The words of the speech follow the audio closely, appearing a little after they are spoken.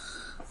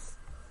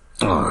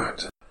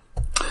Alright.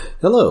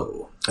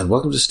 Hello, and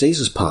welcome to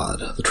Stasis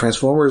Pod, the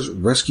Transformers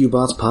Rescue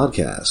Bots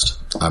podcast.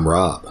 I'm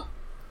Rob.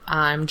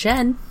 I'm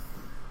Jen.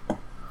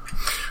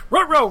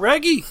 Ruh-roh,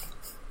 Reggie!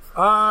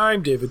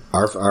 I'm David.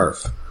 Arf,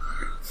 arf.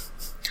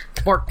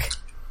 Twerk.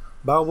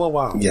 Bow wow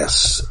wow.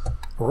 Yes.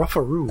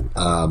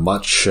 Ruffaroo.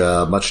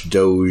 Much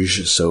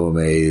Doge, so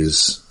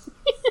amaze.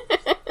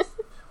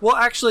 Well,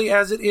 actually,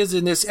 as it is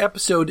in this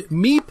episode,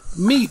 meep,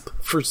 meep,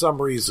 for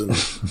some reason.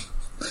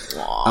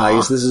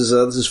 Yes, this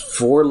is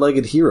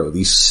Four-Legged Hero,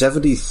 the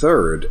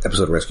 73rd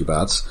episode of Rescue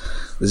Bots.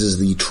 This is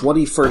the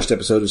 21st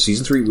episode of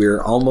Season 3.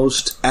 We're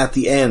almost at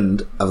the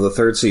end of the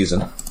third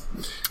season.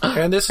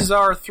 And this is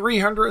our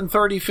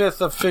 335th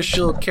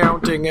official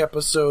counting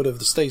episode of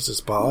the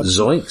Stasis Pod.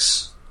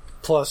 Zoinks.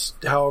 Plus,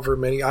 however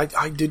many.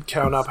 I did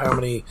count up how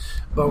many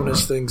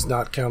bonus things,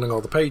 not counting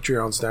all the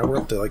Patreons now. We're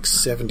up to like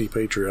 70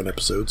 Patreon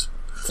episodes.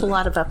 It's a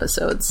lot of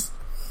episodes.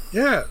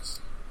 Yes.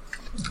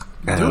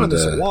 Been doing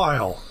this a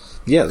while.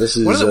 Yeah, this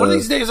is... One of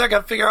these days I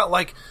gotta figure out,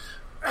 like,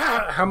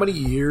 how many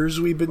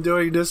years we've been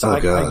doing this. I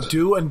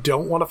do and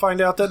don't want to find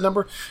out that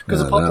number.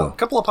 Because a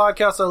couple of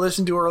podcasts I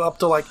listen to are up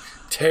to, like,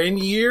 10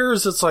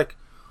 years. It's like,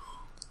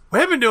 we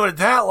haven't been doing it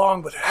that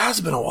long, but it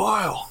has been a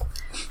while.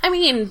 I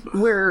mean,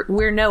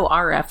 we're no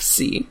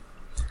RFC.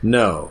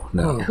 No.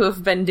 Who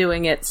have been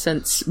doing it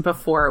since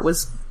before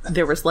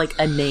there was, like,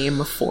 a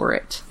name for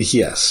it.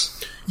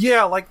 Yes.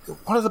 Yeah, like,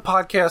 one of the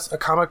podcasts, a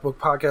comic book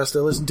podcast I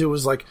listened to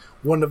was, like,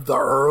 one of the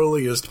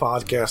earliest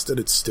podcasts, and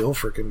it's still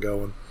freaking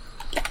going.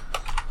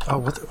 Oh,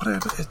 what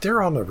happened?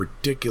 They're on a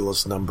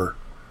ridiculous number.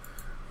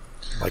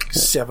 Like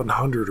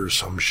 700 or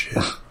some shit.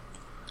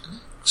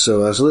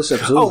 So this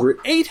episode...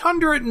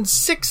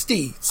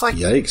 860! It's like...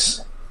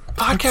 Yikes.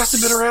 Podcasts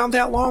have been around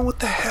that long? What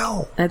the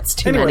hell? That's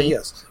too many.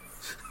 Yes.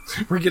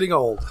 We're getting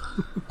old.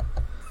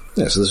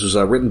 Yeah, so this was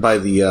written by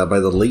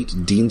the late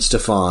Dean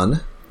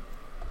Stefan.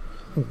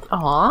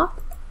 Aww.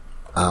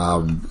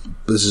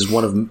 This is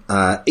one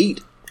of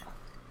 8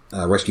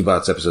 Rescue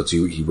Bots episodes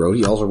he wrote.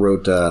 He also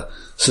wrote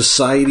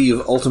Society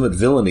of Ultimate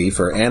Villainy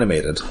for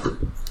Animated.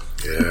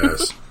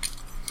 Yes.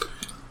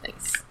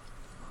 Thanks.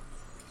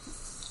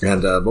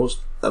 And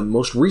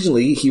most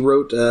recently, he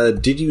wrote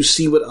Did You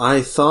See What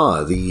I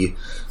Thaw? The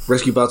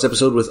Rescue Bots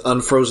episode with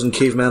Unfrozen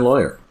Caveman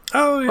Lawyer.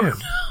 Oh, yeah.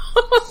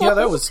 Yeah,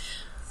 that was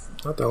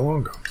not that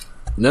long ago.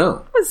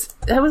 No.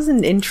 That was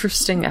an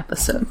interesting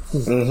episode.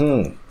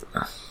 Mm-hmm.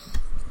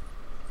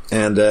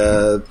 And,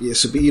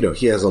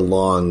 he has a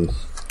long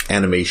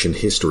animation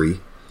history.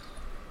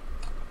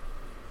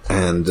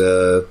 And,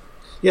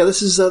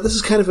 this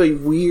is kind of a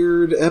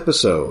weird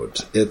episode.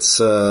 It's,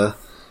 a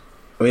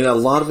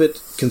lot of it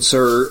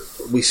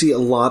we see a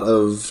lot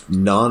of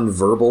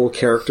non-verbal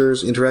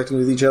characters interacting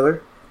with each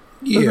other.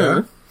 Yeah.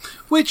 Mm-hmm.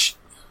 Which,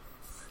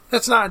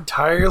 that's not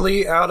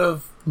entirely out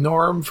of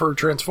norm for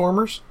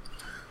Transformers.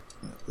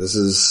 It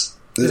has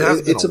been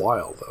a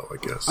while, though, I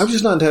guess. I'm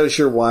just not entirely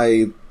sure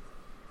why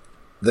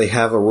they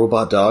have a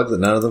robot dog that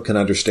none of them can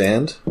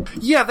understand.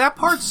 Yeah, that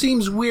part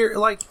seems weird.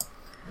 Like,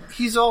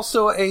 he's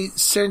also a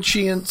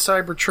sentient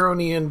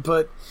Cybertronian,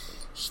 but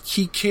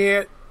he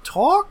can't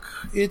talk?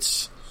 It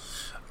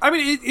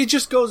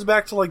just goes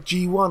back to, like,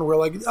 G1, where,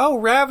 like,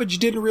 Ravage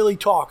didn't really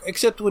talk,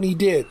 except when he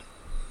did.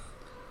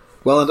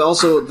 Well, and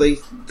also, they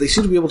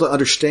seem to be able to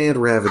understand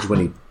Ravage when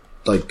he,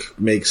 like,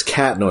 makes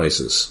cat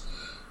noises.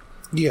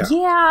 Yeah.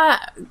 Yeah,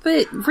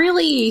 but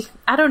really,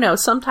 I don't know,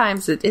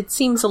 sometimes it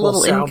seems a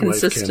little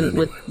inconsistent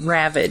with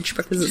Ravage,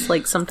 because it's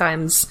like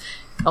sometimes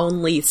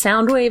only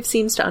Soundwave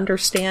seems to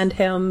understand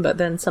him, but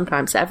then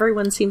sometimes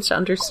everyone seems to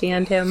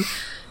understand him.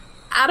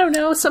 I don't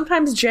know,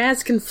 sometimes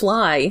Jazz can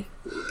fly.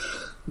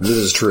 This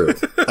is true.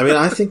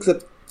 I think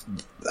that...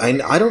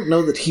 I don't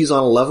know that he's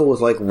on a level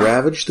with, like,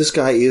 Ravage. This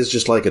guy is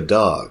just like a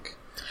dog.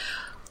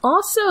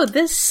 Also,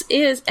 this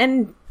is...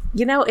 And,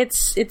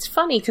 it's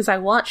funny, because I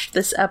watched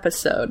this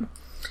episode,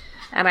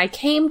 and I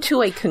came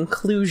to a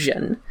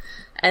conclusion,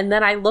 and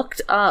then I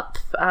looked up...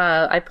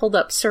 I pulled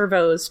up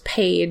Servo's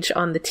page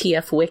on the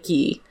TF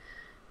Wiki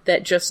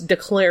that just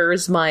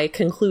declares my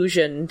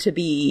conclusion to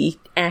be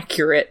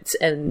accurate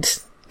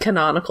and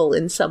canonical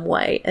in some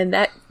way, and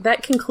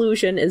that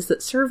conclusion is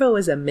that Servo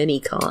is a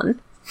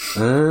mini-con.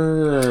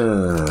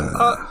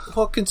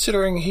 Well,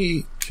 considering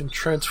he can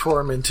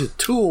transform into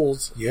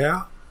tools,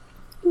 yeah.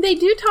 They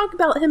do talk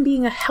about him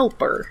being a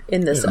helper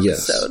in this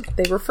episode. Yes.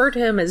 They refer to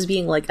him as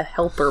being like a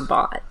helper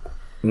bot.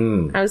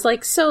 I was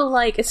like, so,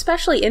 like,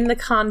 especially in the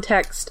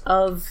context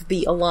of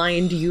the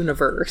aligned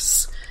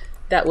universe,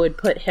 that would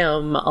put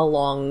him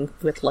along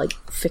with, like,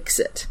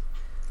 Fix-It.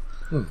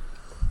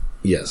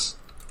 Yes.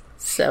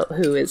 So,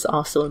 who is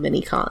also a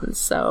mini-con,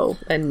 so,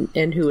 and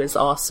who is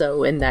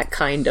also in that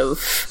kind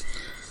of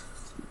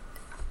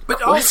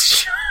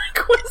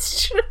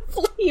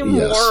questionably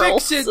moral,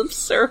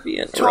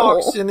 subservient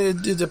role. Talks and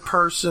is a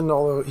person,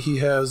 although he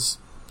has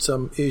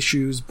some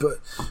issues, but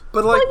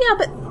like... Well, yeah,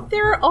 but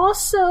there are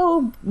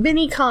also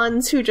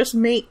mini-cons who just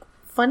make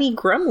funny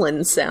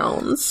gremlin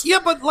sounds. Yeah,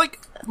 but, like,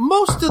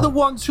 most of the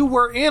ones who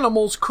were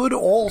animals could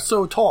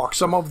also talk.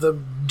 Some of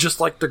them just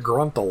like to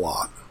grunt a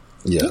lot.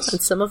 Yes.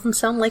 And some of them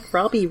sound like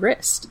Robbie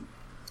Wrist.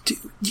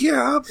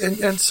 Yeah,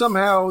 and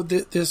somehow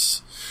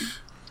this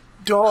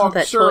dog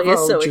That Servo toy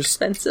is so just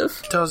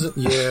expensive. doesn't.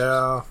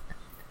 Yeah.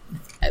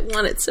 I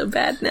want it so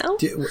bad now.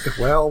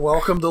 Well,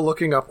 welcome to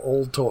looking up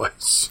old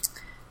toys.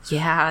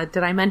 Yeah,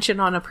 did I mention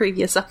on a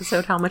previous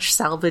episode how much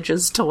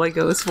Salvage's toy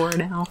goes for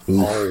now? A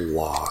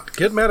lot.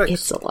 Get medics.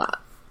 It's a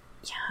lot.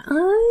 Yeah,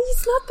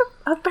 he's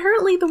not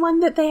apparently the one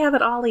that they have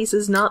at Ollie's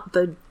is not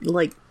the,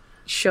 like,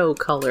 show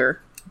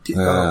color.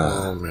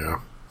 Yeah.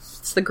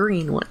 It's the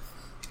green one.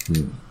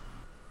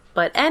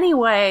 But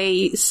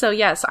anyway, so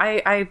yes,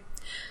 I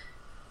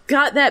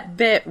got that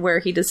bit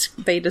where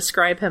they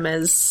describe him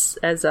as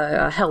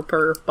a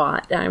helper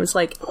bot, and I was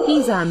like,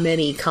 he's a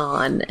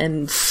mini-con,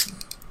 and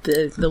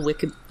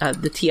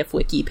the TF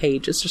Wiki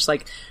page is just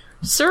like,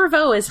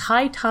 Servo is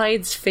High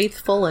Tide's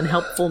faithful and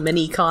helpful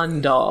mini-con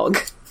dog.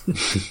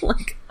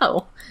 Like,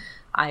 oh,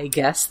 I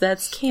guess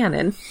that's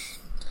canon.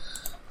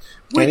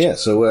 And yeah,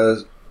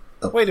 so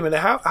wait a minute.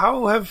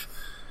 How have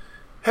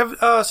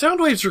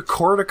Soundwave's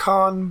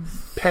Recordicon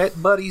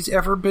pet buddies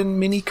ever been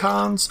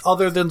mini-cons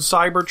other than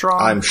Cybertron?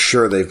 I'm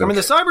sure they've been. I mean,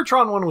 the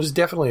Cybertron one was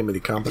definitely a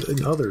mini-con, but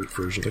in other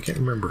versions, I can't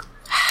remember.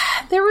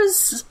 There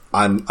was...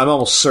 I'm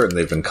almost certain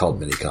they've been called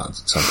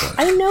mini-cons at some point.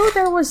 I know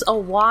there was a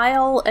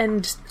while,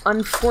 and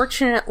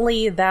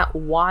unfortunately that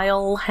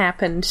while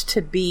happened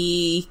to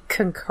be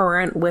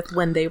concurrent with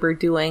when they were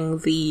doing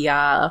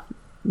the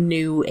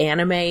new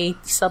anime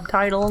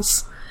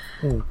subtitles,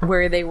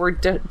 where they were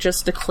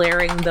just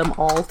declaring them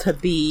all to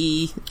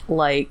be,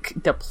 like,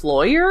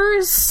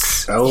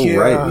 deployers. Oh, Yeah.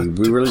 right.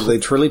 They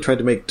really tried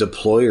to make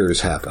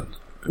deployers happen.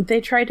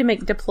 They tried to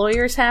make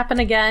deployers happen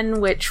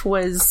again, which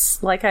was,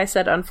 like I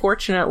said,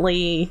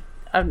 unfortunately,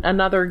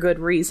 another good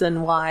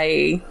reason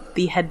why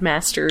the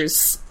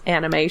Headmasters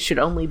anime should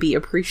only be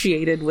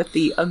appreciated with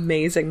the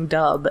amazing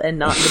dub and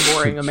not the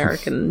boring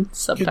American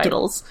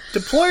subtitles.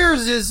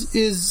 Deployers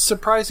is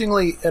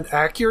surprisingly an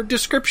accurate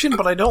description,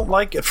 but I don't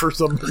like it for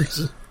some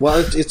reason. Well,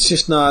 it's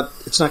just not.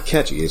 It's not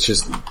catchy. It's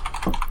just.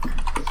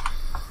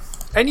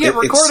 And yet, It's-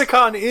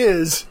 Recordicon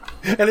is,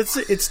 and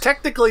it's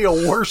technically a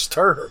worse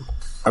term.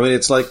 I mean,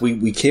 it's like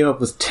we came up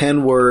with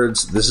 10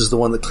 words. This is the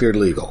one that cleared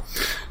legal.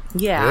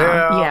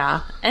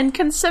 Yeah. And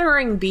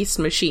considering Beast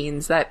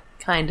Machines, that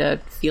kind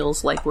of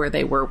feels like where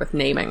they were with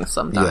naming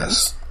sometimes.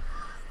 Yes.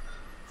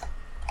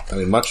 I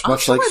mean, much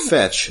Also, like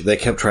Fetch, they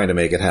kept trying to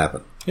make it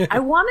happen. I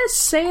want to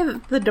say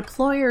that the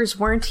deployers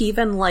weren't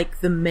even,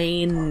 like, the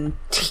main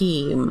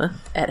team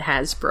at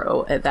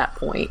Hasbro at that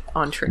point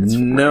on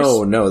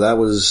Transformers. No, that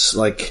was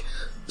like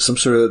some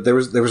sort of. There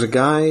was a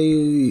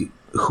guy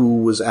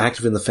who was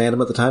active in the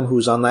fandom at the time who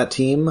was on that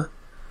team.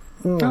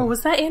 Oh,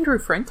 was that Andrew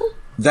Frankel?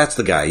 That's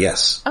the guy.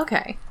 Yes.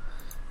 Okay.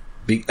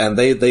 And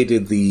they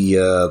did the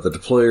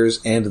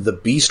deployers and the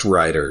Beast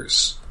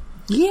Riders.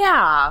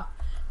 Yeah.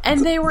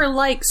 And they were,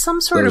 like,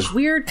 some sort of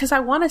weird... Because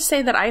I want to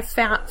say that I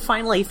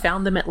finally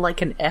found them at,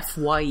 like, an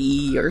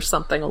FYE or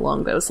something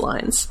along those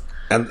lines.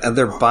 And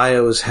their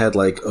bios had,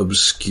 like,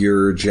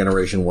 obscure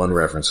Generation 1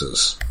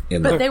 references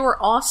in them. But they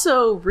were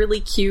also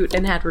really cute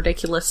and had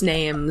ridiculous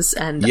names,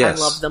 and Yes.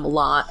 I loved them a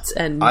lot.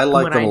 And I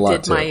liked when them a lot, I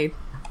did too. my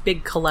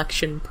big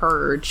collection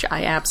purge, I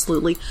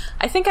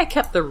think I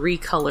kept the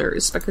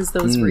recolors, because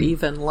those were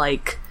even,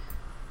 like,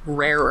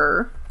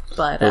 rarer.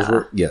 But,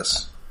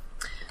 yes.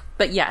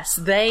 But yes,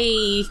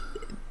 they...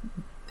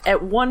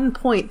 At one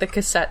point, the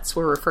cassettes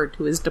were referred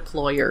to as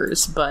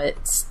deployers,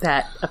 but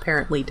that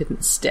apparently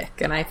didn't stick.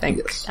 And I think...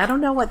 Yes. I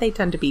don't know what they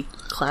tend to be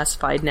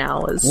classified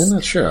now as... I'm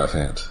not sure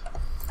offhand.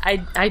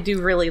 I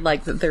do really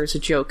like that there's a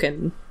joke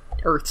in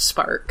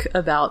Earthspark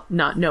about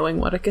not knowing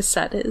what a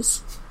cassette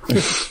is.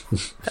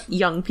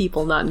 Young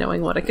people not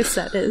knowing what a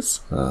cassette is.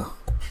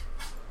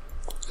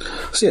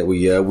 So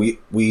yeah,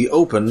 we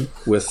open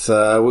with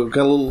we've got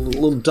a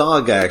little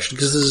dog action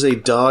because this is a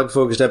dog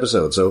focused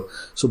episode. So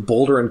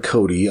Boulder and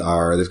Cody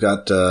they've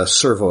got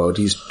Servo out.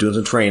 He's doing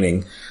some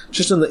training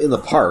just in the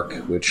park,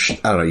 which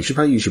I don't know. You should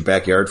probably use your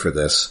backyard for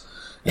this,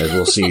 as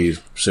we'll see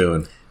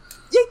soon.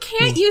 You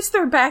can't use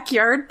their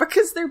backyard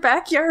because their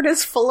backyard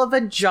is full of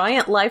a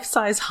giant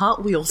life-size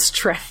Hot Wheels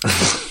track.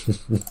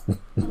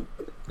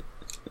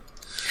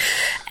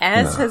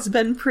 As has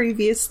been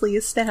previously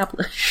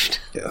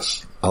established.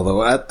 Yes.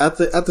 Although at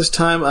this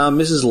time,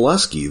 Mrs.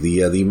 Lusky,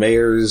 the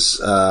mayor's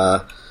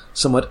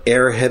somewhat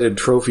airheaded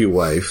trophy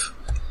wife,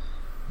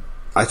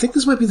 I think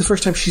this might be the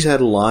first time she's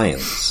had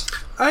lines.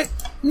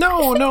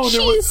 No, there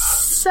She's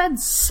said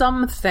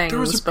some things. There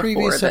was a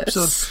previous before this.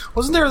 episode.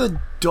 Wasn't there the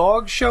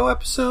dog show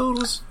episode?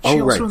 Was she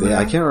Oh also right, in that?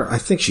 I can't remember. I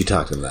think she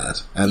talked in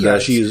that, and Yeah,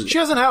 she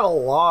hasn't had a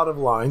lot of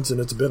lines, and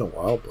it's been a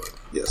while. But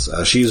yes,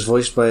 she's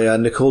voiced by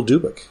Nicole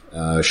Dubik,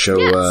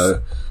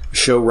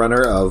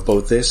 showrunner of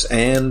both this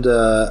and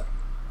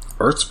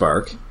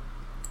Earthspark.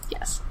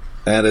 Yes.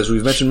 And as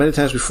we've mentioned many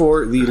times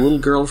before, the little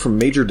girl from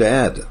Major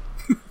Dad.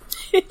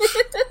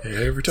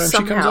 every time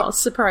Somehow, she comes up,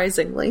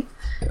 surprisingly.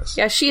 Yes.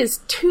 Yeah, she has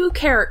two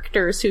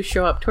characters who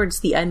show up towards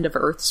the end of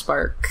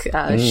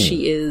Earthspark.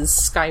 She is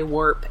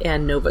Skywarp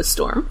and Nova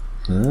Storm.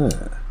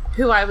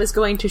 who I was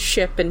going to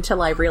ship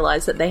until I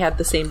realized that they had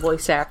the same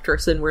voice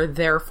actress and were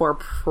therefore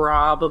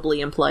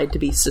probably implied to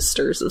be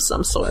sisters of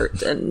some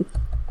sort, and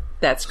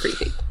that's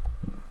creepy.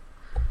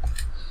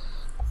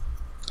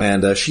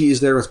 And she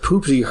is there with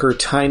Poopsie, her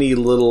tiny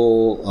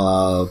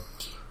little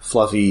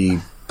fluffy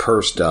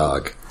purse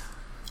dog.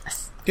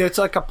 Yeah, it's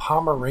like a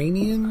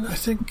Pomeranian, I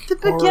think. The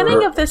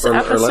beginning of this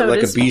episode or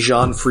like is a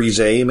Bichon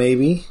Frise,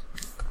 maybe?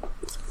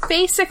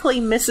 basically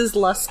Mrs.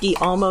 Lusky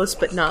almost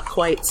but not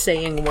quite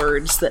saying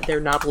words that they're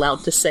not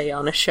allowed to say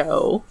on a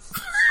show.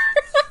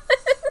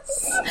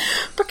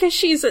 Because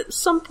she's at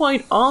some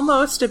point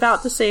almost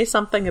about to say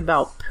something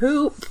about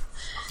poop.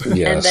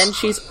 Yes. And then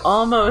she's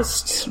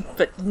almost,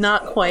 but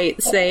not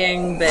quite,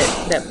 saying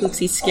that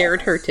Poopsie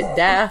scared her to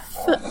death.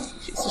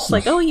 She's just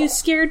like, oh, you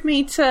scared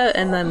me to...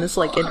 And then it's,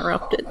 like,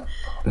 interrupted.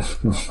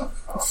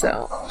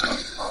 So,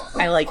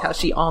 I like how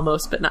she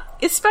almost, but not...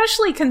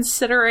 Especially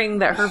considering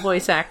that her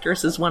voice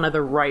actress is one of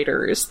the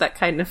writers. That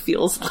kind of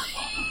feels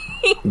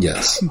like...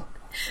 Yes.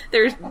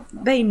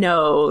 They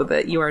know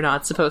that you are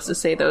not supposed to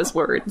say those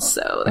words,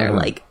 so they're,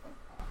 like...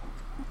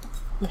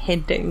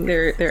 hinting,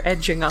 they're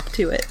edging up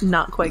to it,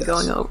 not quite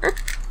going over.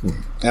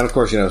 And of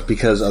course,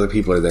 because other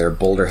people are there,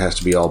 Boulder has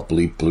to be all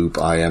bleep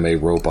bloop, I am a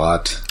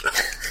robot.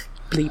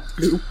 Bleep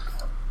bloop.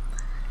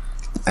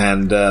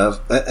 And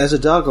as a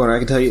dog owner, I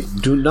can tell you,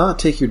 do not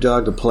take your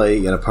dog to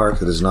play in a park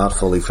that is not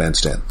fully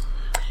fenced in.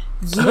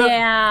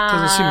 Yeah.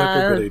 Doesn't seem like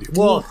a good idea.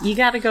 Well, you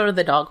gotta go to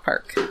the dog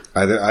park.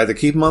 Either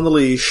keep him on the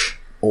leash,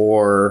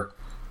 or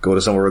go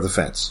to somewhere with a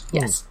fence.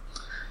 Yes.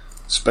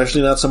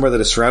 Especially not somewhere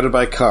that is surrounded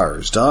by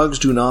cars. Dogs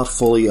do not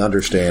fully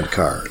understand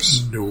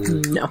cars.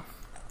 No.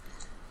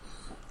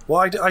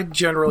 Well, I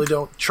generally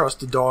don't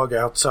trust a dog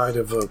outside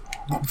of a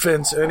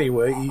fence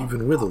anyway,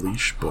 even with a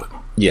leash, but...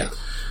 Yeah.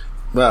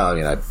 Well,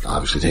 I'd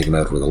obviously take him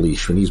out with a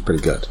leash, and he's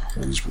pretty good.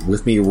 He's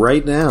with me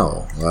right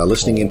now,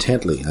 listening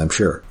intently, I'm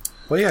sure.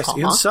 Well, yes,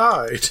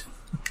 inside.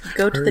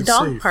 Go to the Very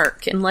dog safe.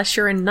 park, unless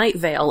you're in Night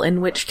Vale, in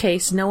which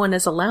case no one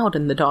is allowed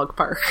in the dog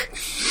park.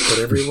 But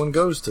everyone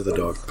goes to the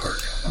dog park.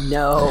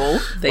 No,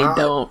 they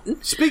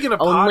don't. Speaking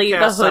of Only the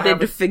podcasts,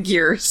 hooded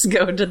figures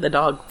go to the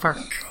dog park.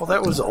 Well,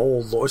 that was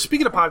old lore.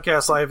 Speaking of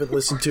podcasts I haven't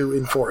listened to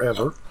in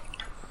forever.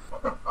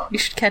 You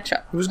should catch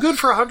up. It was good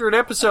for 100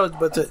 episodes,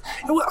 but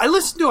I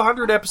listened to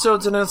 100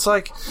 episodes and it's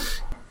like...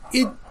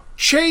 It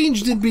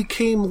changed and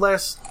became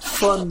less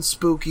fun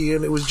spooky,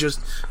 and it was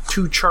just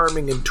too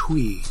charming and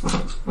twee.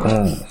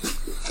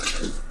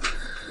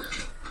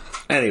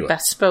 Anyway.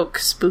 Bespoke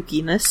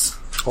spookiness.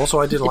 Also,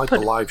 I didn't like the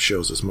live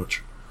shows as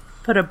much.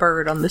 Put a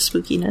bird on the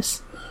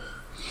spookiness.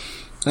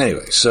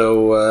 Anyway,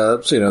 so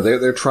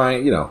they're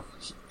trying,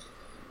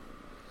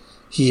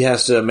 he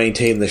has to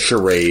maintain the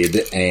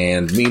charade,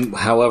 and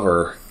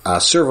however,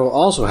 Servo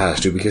also has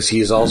to, because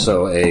he is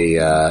also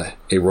a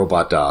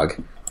robot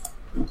dog.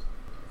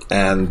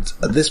 And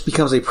this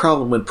becomes a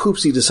problem when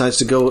Poopsie decides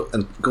to go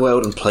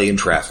out and play in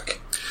traffic.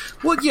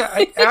 Well,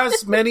 yeah,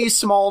 as many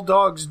small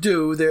dogs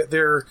do,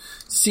 they're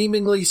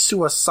seemingly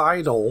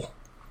suicidal.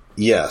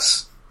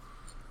 Yes.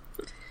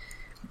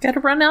 Gotta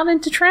run out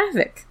into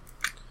traffic.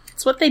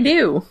 It's what they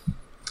do.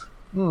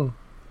 And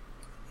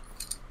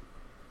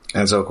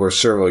so, of course,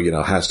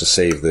 Servo, has to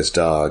save this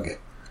dog.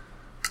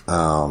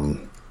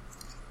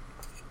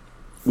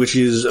 Which,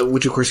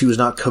 of course, he was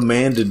not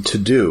commanded to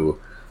do.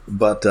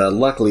 But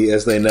luckily,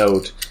 as they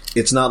note,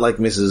 it's not like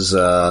Mrs.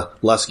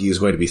 Lusky is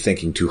going to be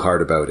thinking too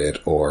hard about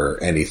it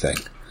or anything.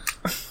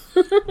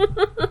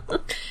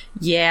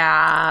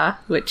 Yeah,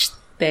 which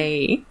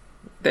they're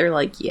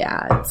like,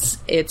 yeah,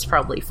 it's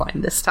probably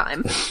fine this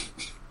time.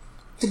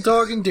 Well,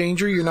 dog in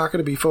danger, you're not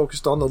going to be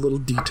focused on the little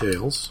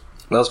details.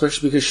 Well,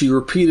 especially because she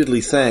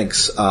repeatedly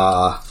thanks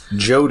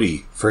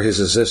Jody for his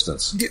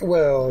assistance. Yeah,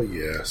 well,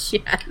 yes.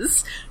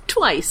 Yes,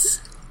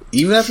 twice.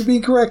 Even after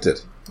being corrected.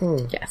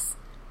 Yes.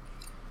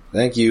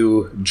 Thank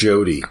you,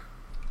 Jody.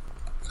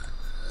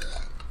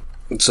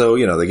 So,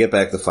 they get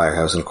back to the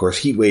firehouse, and of course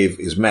Heatwave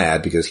is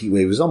mad, because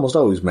Heatwave is almost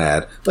always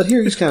mad, but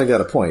here he's kind of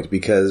got a point,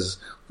 because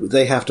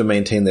they have to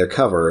maintain their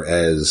cover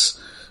as,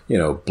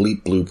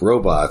 bleep bloop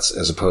robots,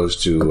 as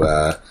opposed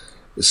to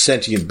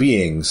sentient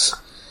beings.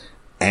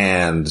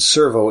 And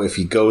Servo, if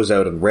he goes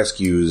out and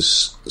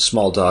rescues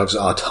small dogs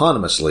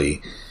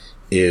autonomously,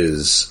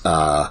 is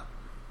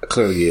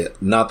clearly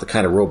not the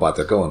kind of robot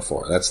they're going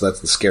for. That's the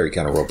scary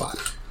kind of robot.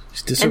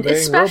 And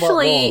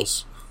especially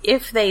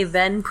if they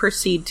then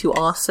proceed to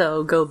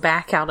also go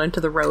back out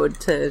onto the road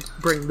to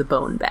bring the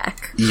bone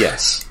back.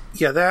 Yes.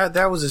 Yeah,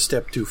 that was a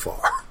step too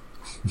far.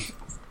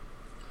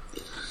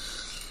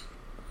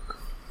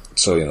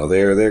 So,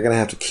 they're going to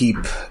have to keep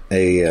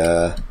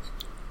a...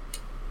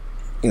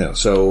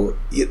 so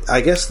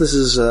I guess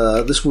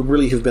this would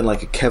really have been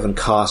like a Kevin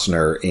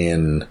Costner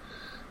in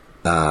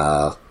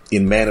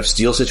Man of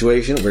Steel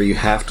situation, where you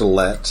have to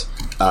let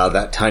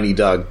that tiny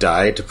dog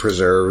die to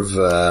preserve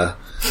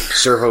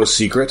Servo's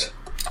secret.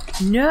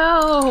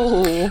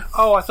 No!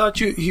 Oh, I thought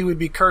he would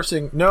be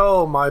cursing,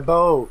 no, my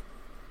boat,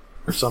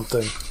 or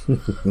something.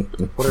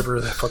 Whatever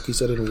the fuck he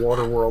said in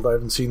Waterworld. I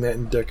haven't seen that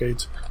in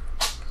decades.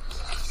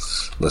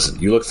 Listen,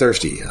 you look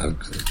thirsty.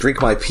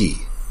 Drink my pee.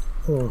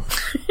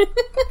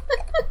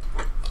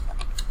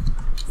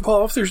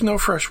 Well, if there's no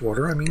fresh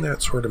water, I mean,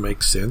 that sort of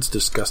makes sense,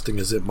 disgusting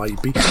as it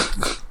might be.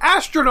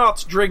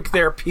 Astronauts drink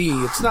their pee.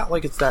 It's not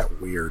like it's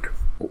that weird.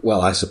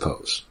 Well, I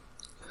suppose.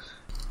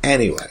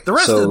 Anyway. The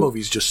rest of the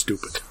movie's just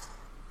stupid.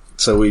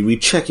 So we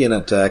check in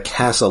at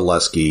Casa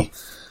Lusky.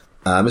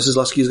 Mrs.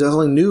 Lusky's got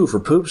something new for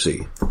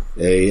Poopsie.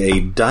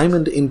 A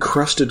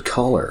diamond-encrusted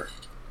collar.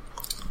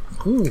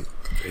 Ooh,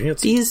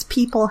 fancy. These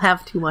people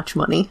have too much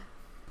money.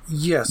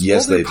 Yes,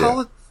 they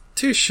do.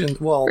 Politician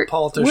We're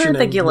the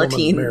and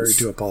guillotines. woman married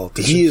to a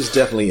politician. He is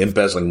definitely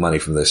embezzling money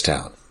from this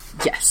town.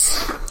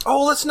 Yes.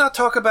 Oh, let's not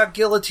talk about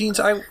guillotines.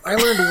 I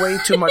learned way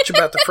too much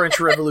about the French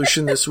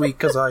Revolution this week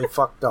because I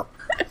fucked up.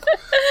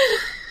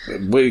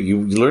 Wait,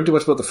 you learned too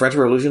much about the French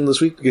Revolution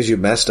this week because you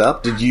messed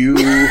up? Did you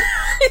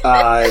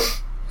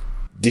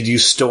did you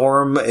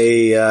storm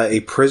a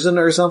prison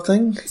or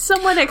something?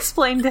 Someone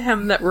explained to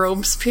him that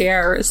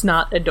Robespierre is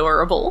not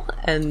adorable,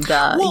 and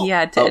he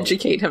had to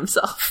educate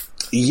himself.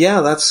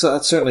 Yeah, that's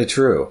certainly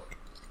true.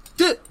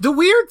 The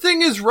weird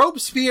thing is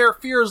Robespierre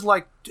feels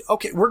like...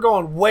 Okay, we're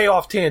going way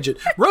off tangent.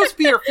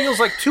 Robespierre feels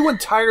like two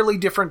entirely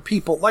different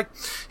people. Like,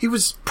 he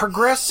was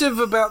progressive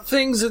about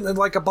things and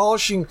like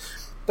abolishing...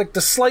 like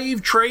the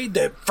slave trade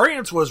that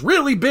France was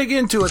really big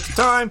into at the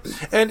time,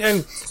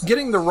 and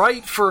getting the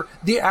right for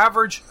the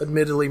average,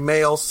 admittedly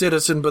male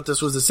citizen, but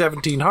this was the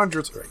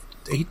 1700s, right?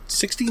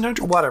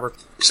 1600s, whatever.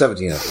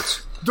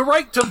 1700s. The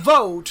right to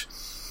vote,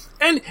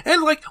 and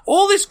like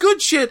all this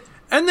good shit,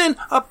 and then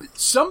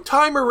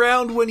sometime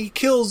around when he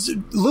kills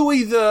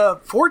Louis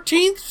the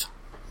 14th,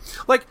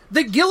 like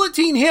they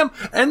guillotine him,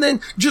 and then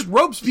just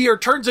Robespierre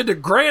turns into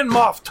Grand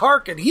Moff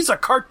Tarkin. He's a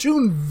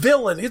cartoon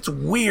villain. It's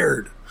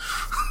weird.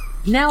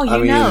 Now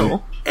you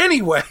know.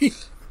 Anyway,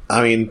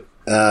 I mean,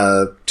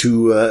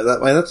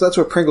 that's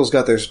where Pringles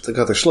got their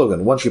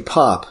slogan. Once you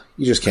pop,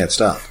 you just can't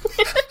stop.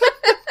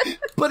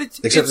 But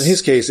except in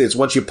his case, it's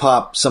once you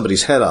pop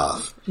somebody's head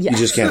off, yes. You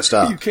just can't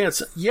stop. You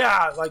can't.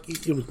 Yeah, like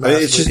it was. I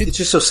mean, it's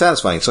just so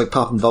satisfying. It's like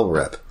popping bubble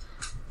wrap.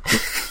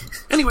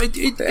 Anyway,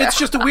 it's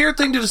just a weird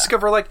thing to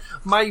discover. Like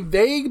my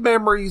vague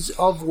memories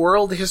of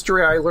world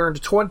history I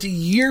learned 20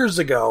 years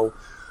ago.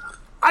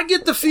 I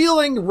get the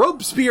feeling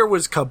Robespierre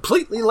was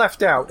completely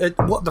left out.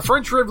 The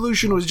French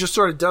Revolution was just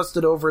sort of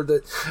dusted over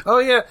that. Oh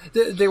yeah,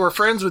 they were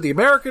friends with the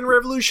American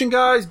Revolution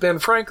guys. Ben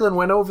Franklin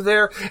went over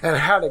there and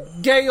had a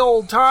gay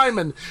old time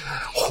and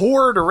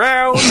whored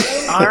around.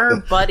 Our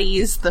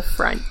buddies, the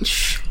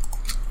French.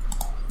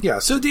 Yeah,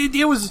 so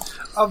it was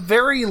a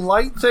very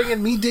light thing,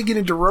 and me digging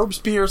into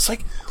Robespierre, it's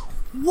like,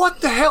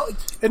 what the hell?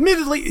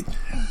 Admittedly,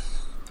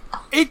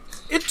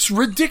 it's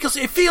ridiculous.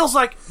 It feels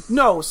like,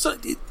 no,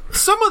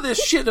 some of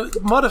this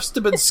shit must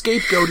have been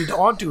scapegoated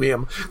onto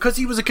him because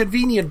he was a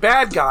convenient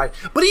bad guy.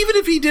 But even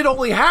if he did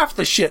only half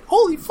the shit,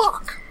 holy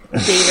fuck.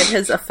 David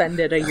has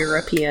offended a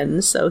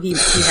European, so he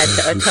had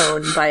to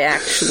atone by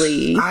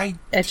actually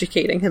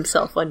educating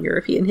himself on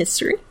European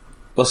history.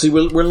 Well, see,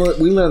 we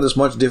learn this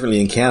much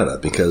differently in Canada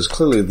because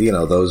clearly,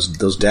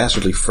 those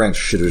dastardly French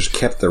should have just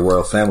kept their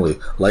royal family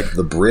like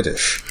the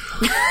British.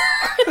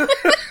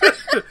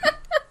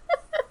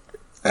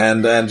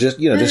 And just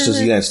as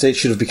the United States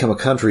should have become a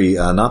country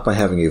not by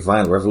having a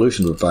violent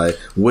revolution, but by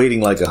waiting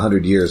like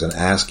 100 years and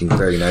asking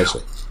very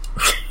nicely.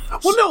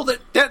 Well, no,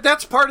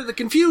 that's part of the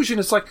confusion.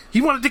 It's like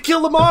he wanted to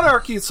kill the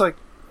monarchy. It's like,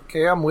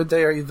 okay, I'm with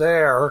you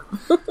there,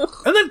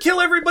 and then kill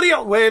everybody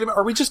else. Wait a minute,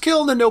 are we just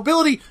killing the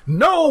nobility?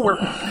 No, we're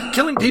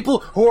killing people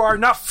who are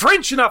not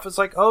French enough. It's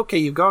like, okay,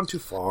 you've gone too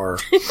far.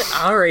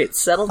 All right,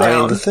 settle down. I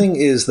mean, the thing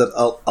is that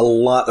a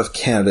lot of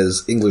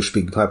Canada's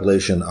English-speaking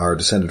population are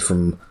descended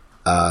from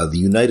the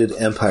United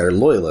Empire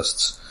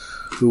Loyalists,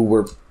 who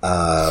were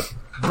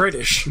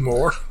British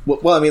more.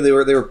 Well, I mean, they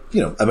were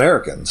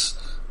Americans,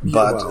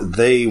 but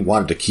they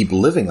wanted to keep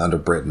living under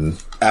Britain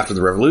after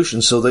the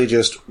Revolution, so they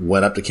just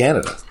went up to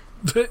Canada.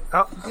 Yeah,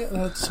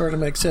 that sort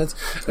of makes sense.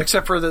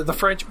 Except for the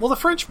French. Well, the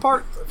French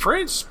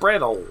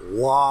spread a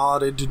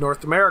lot into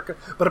North America,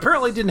 but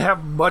apparently didn't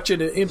have much of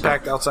an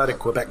impact outside of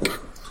Quebec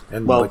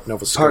and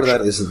Nova Scotia. Part of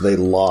that is that they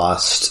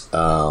lost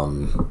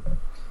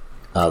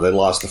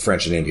the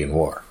French and Indian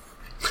War.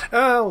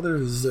 Oh,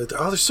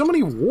 there's so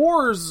many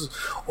wars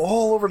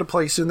all over the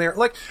place in there.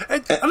 Like,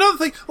 another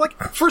thing, like,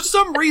 for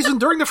some reason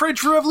during the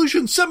French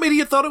Revolution, some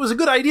idiot thought it was a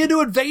good idea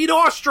to invade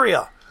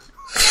Austria.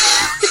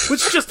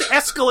 Which just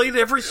escalated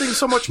everything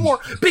so much more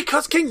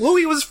because King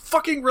Louis was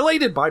fucking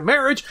related by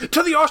marriage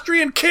to the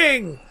Austrian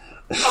king.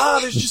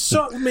 There's just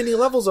so many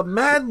levels of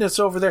madness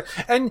over there.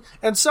 And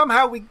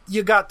somehow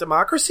you got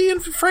democracy in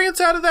France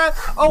out of that.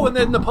 Oh, and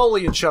then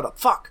Napoleon shut up.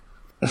 Fuck.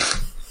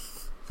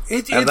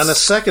 And then a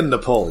second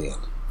Napoleon.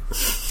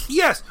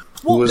 Yes.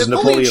 Well, who was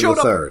Napoleon showed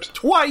up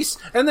twice,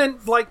 and then,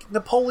 like,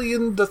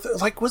 Napoleon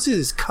was it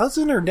his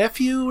cousin or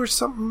nephew or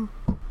something?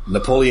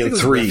 Napoleon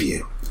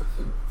III.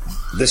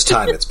 This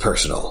time it's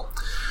personal.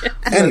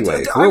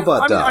 Anyway,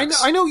 robot dogs.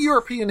 I know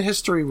European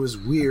history was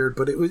weird,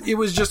 but it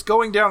was just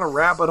going down a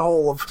rabbit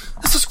hole of,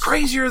 this is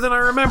crazier than I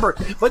remember.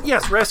 But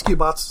yes, rescue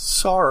bots,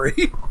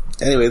 sorry.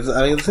 Anyway,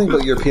 the thing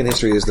about European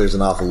history is there's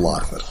an awful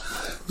lot of it.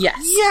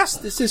 Yes,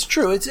 this is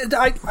true.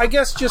 I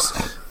guess just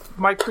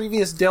my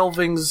previous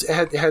delvings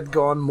had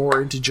gone more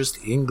into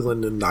just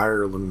England and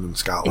Ireland and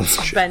Scotland.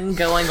 It's been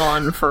going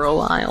on for a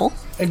while.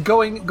 And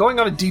going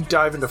on a deep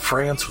dive into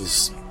France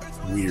was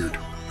weird.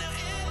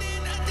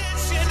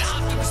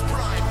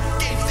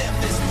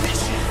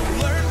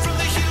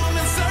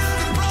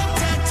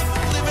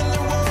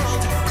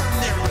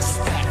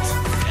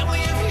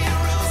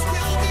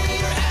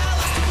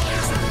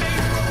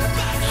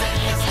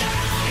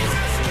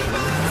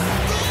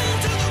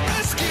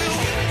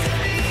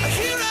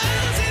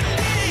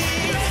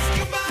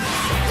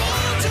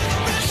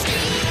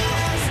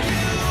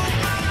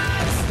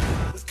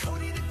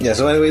 Yeah,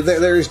 so anyway,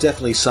 there is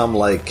definitely some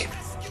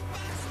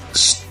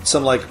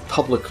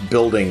public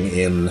building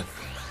in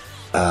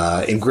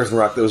Griffin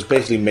Rock that was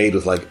basically made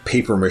with like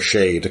paper mache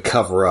to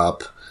cover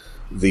up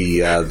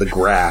the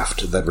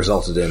graft that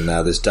resulted in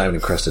this diamond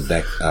encrusted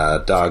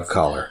dog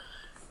collar.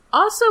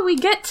 Also, we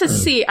get to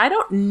see, I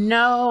don't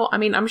know, I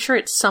mean, I'm sure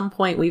at some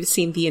point we've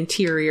seen the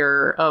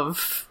interior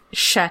of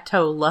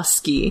Chateau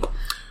Lusky,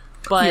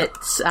 but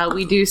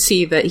we do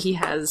see that he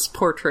has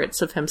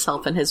portraits of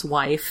himself and his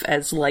wife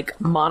as, like,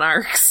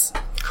 monarchs.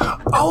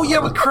 Oh, yeah,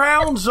 with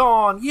crowns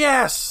on,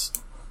 yes!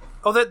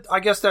 Oh,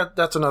 I guess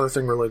that's another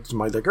thing related to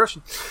my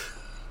digression.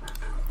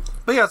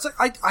 But yeah, it's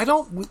like,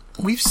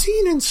 we've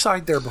seen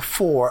inside there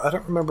before. I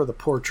don't remember the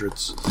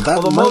portraits.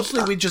 Although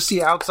mostly we just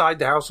see outside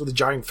the house with the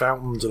giant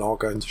fountains and all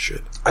kinds of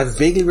shit. I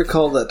vaguely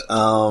recall that,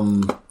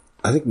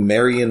 I think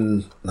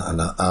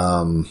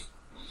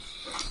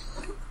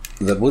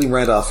that William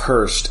Randolph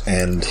Hearst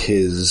and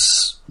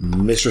his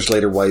mistress,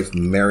 later wife,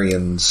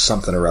 Marion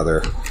something or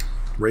other,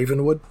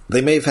 Ravenwood?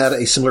 They may have had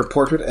a similar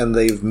portrait, and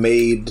they've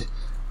made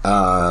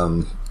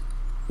Mayor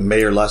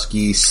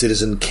Lusky,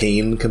 Citizen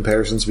Kane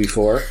comparisons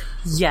before.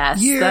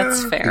 Yes,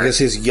 that's fair. Because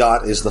his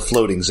yacht is the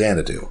floating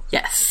Xanadu.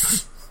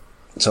 Yes.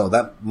 So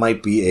that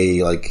might be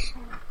a, like...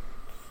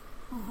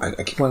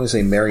 I keep wanting to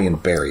say Marion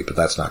Barry, but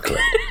that's not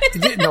correct.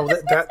 No,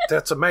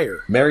 that's a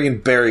mayor. Marion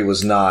Barry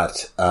was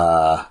not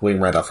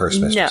William Randolph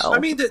Hearst's mistress. No. I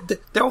mean,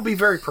 that would be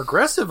very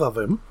progressive of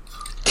him.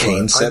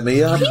 Kane set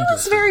me up. He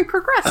was very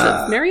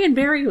progressive. Marion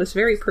Barry was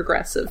very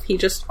progressive. He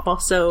just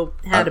also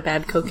had a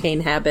bad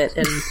cocaine habit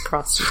and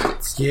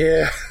prostitutes.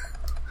 Yeah.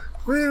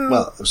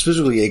 Well,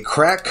 specifically a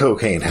crack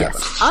cocaine habit.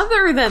 Yes.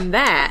 Other than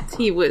that,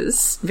 he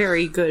was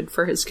very good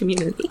for his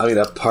community. I mean,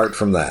 apart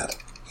from that.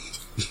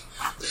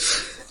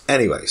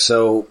 Anyway,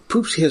 so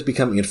Poopsie has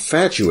become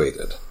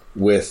infatuated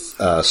with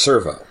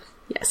Servo.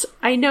 Yes.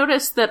 I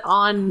noticed that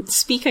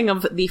speaking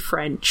of the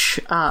French,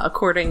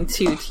 according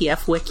to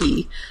TF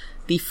Wiki,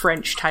 the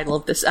French title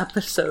of this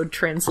episode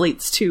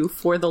translates to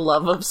For the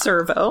Love of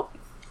Servo.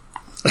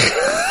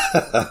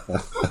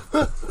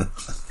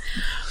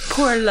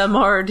 Pour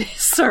l'amour de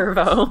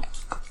Servo.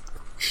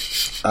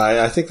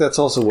 I think that's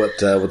also what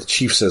the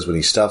chief says when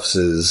he stuffs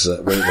his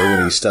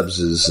when he stubs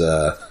his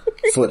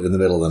foot in the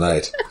middle of the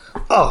night.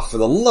 Oh, for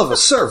the love of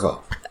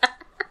Servo!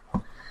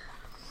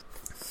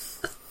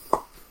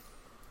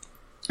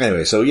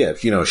 Anyway, so yeah,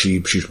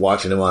 she's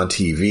watching him on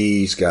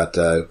TV.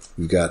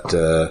 We've got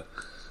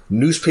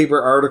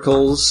newspaper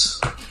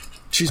articles.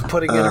 She's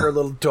putting in her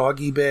little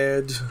doggy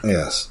bed.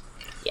 Yes.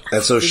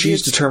 And so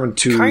she's determined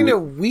to... kind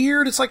of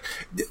weird. It's like...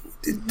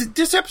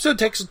 This episode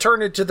takes a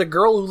turn into The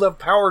Girl Who Loved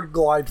Power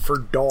Glide for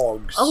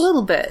dogs. A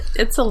little bit.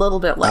 It's a little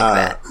bit like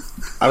that.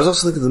 I was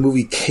also thinking of the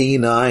movie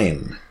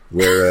K9,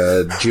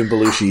 where Jim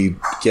Belushi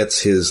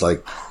gets his,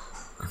 like,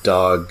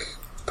 dog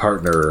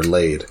partner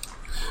laid.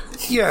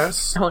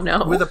 Yes. Oh,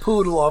 no. With a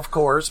poodle, of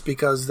course,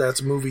 because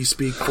that's movie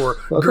speak for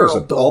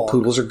girl dog. All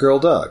poodles are girl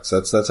dogs.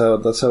 That's how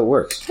it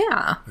works.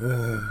 Yeah.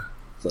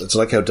 It's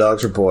like how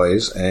dogs are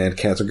boys and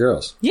cats are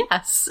girls.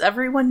 Yes,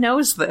 everyone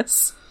knows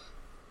this.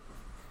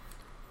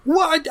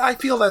 Well, I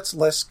feel that's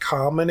less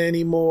common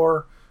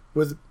anymore,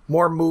 with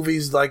more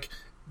movies like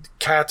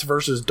cats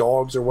versus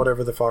dogs or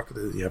whatever the fuck.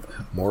 You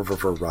have more of a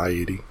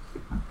variety.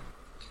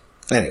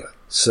 Anyway,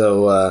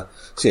 so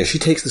yeah, she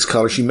takes this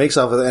collar, she makes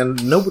off with it,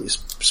 and nobody.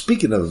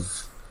 Speaking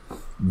of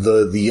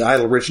the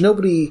idle rich,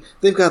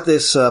 they've got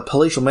this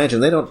palatial mansion.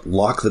 They don't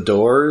lock the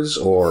doors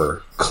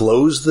or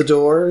close the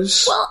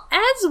doors. Well,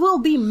 as will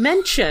be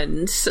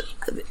mentioned,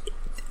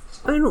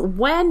 I mean,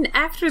 when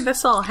after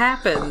this all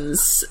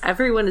happens,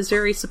 everyone is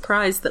very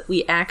surprised that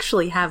we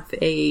actually have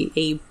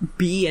a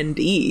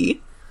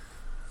B&E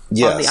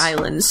on the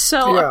island.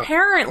 So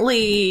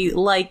apparently,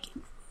 like,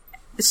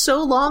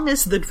 so long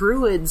as the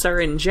druids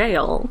are in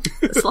jail,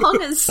 as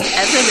long as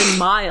Evan and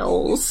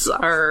Miles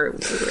are,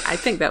 I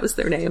think that was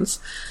their names.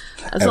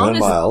 As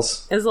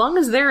long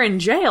as they're in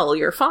jail,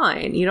 you're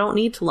fine. You don't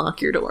need to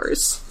lock your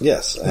doors.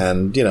 Yes,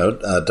 and,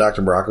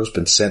 Dr. Morocco's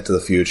been sent to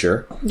the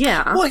future.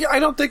 Yeah. Well, I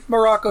don't think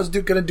Morocco's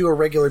going to do a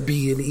regular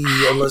B&E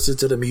unless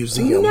it's at a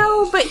museum.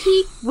 No, but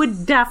he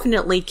would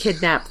definitely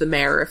kidnap the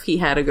mayor if he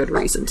had a good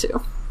reason to.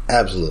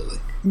 Absolutely.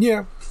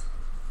 Yeah.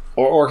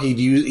 Or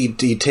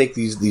he'd take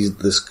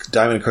this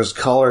diamond encrusted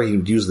collar.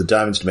 He'd use the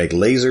diamonds to make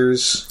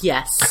lasers.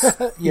 Yes.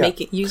 Yeah.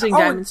 Using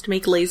diamonds to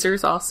make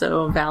lasers,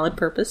 also a valid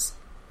purpose.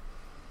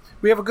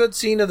 We have a good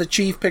scene of the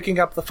chief picking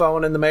up the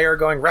phone and the mayor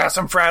going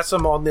 "Rassam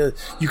Frassam" on the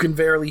you can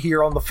barely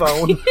hear on the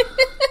phone.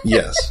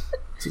 Yes.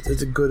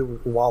 It's a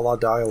good Walla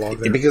dialogue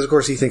there. Because, of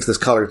course, he thinks this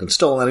collar's been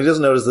stolen, and he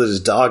doesn't notice that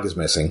his dog is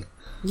missing.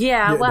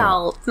 Yeah,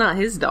 well, it's not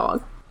his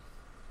dog.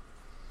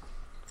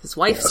 It's his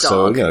wife's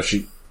dog.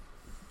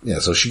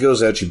 So she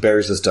goes out, she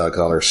buries this dog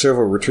collar,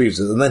 Servo retrieves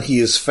it, and then he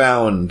is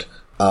found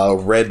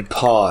Red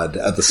Pod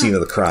at the scene of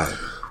the crime.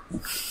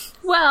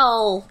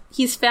 Well,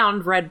 he's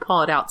found Red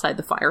Pod outside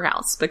the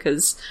firehouse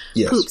because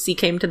Poopsie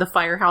came to the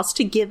firehouse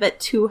to give it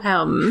to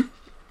him,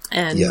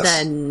 and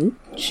then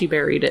she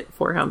buried it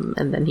for him,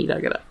 and then he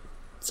dug it up.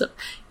 So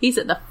he's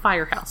at the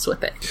firehouse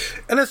with it.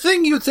 And a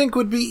thing you'd think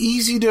would be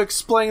easy to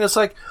explain is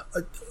like,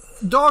 a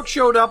dog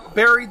showed up,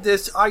 buried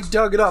this, I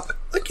dug it up.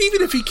 Like,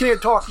 even if he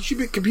can't talk, he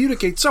should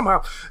communicate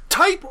somehow.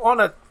 Type on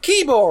a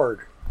keyboard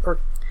or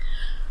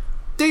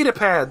data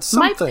pad,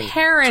 something. My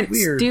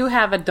parents do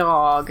have a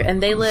dog,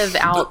 and they live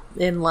out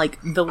in, like,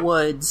 the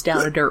woods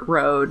down a dirt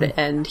road,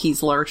 and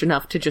he's large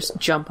enough to just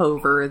jump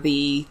over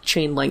the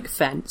chain link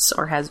fence,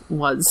 or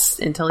was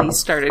until he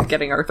started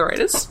getting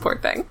arthritis, poor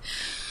thing.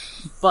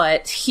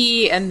 But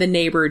he and the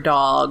neighbor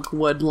dog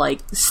would,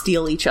 like,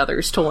 steal each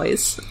other's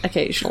toys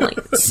occasionally.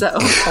 So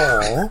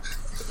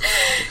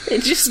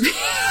it just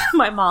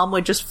my mom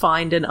would just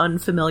find an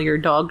unfamiliar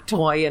dog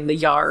toy in the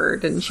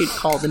yard, and she'd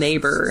call the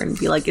neighbor and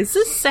be like, "Is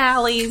this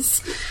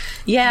Sally's?"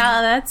 "Yeah,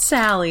 that's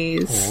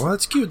Sally's." Oh,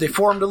 that's cute. They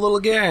formed a little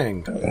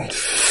gang.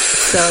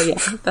 So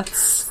yeah,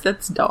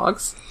 that's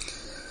dogs.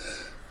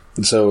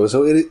 So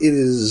it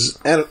is.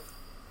 And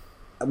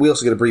we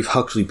also get a brief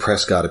Huxley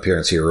Prescott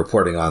appearance here,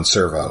 reporting on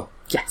Servo.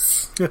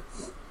 Yes.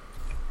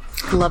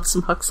 Love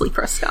some Huxley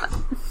Prescott.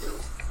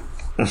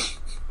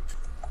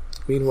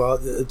 Meanwhile,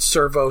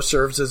 Servo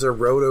serves as a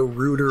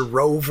Roto-Rooter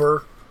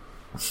rover.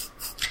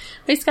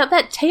 He's got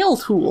that tail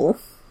tool.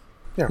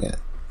 Yeah.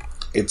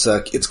 It's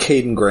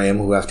Caden Graham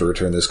who have to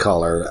return this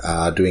collar,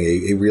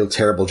 doing a real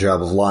terrible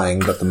job of lying,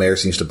 but the mayor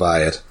seems to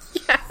buy it.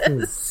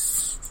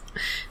 Yes.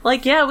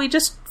 Like, yeah, we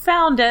just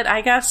found it.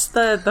 I guess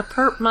the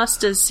perp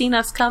must have seen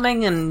us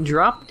coming and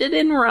dropped it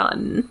and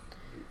run.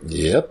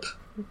 Yep.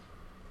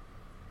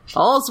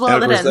 All's well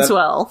that ends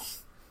well.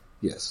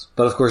 Yes.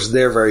 But of course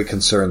they're very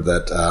concerned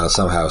that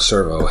somehow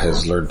Servo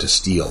has learned to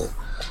steal.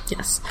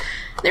 Yes.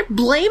 They're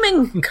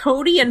blaming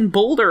Cody and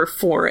Boulder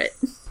for it.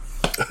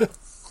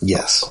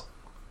 Yes.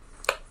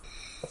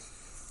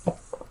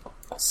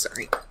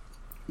 Sorry.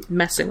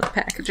 Messing with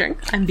packaging.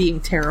 I'm being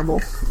terrible.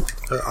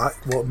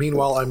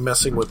 Meanwhile, I'm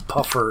messing with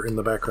Puffer in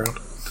the background.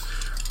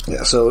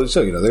 Yeah, so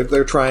you know,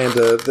 they're trying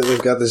to...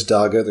 They've got this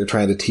dog out, they're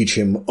trying to teach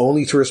him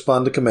only to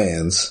respond to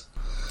commands.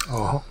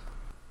 Uh-huh.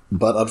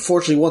 But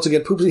unfortunately, once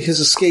again, Poopsie has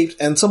escaped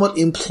and somewhat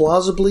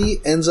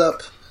implausibly ends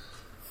up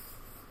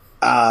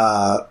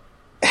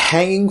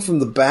hanging from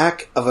the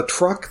back of a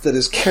truck that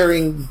is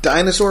carrying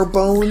dinosaur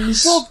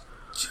bones. Well,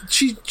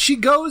 she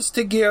goes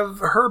to give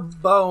her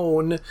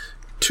bone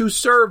to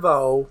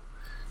Servo,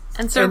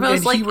 and Servo's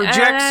and like, he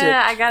rejects it.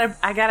 I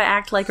gotta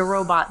act like a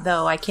robot,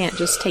 though. I can't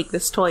just take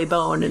this toy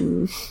bone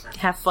and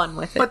have fun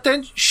with it. But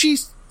then she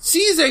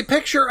sees a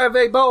picture of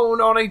a bone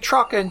on a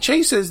truck and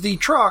chases the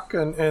truck,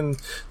 and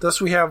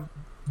thus we have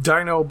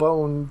Dino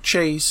Bone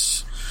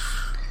chase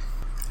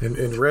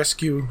and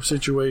rescue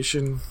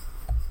situation.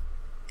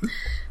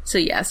 So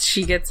yes,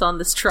 she gets on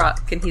this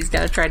truck, and he's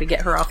got to try to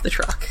get her off the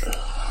truck.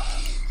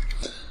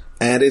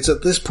 And it's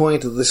at this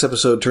point that this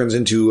episode turns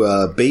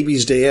into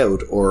Baby's Day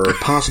Out, or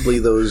possibly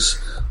those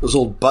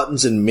old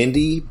Buttons and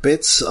Mindy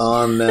bits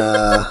on...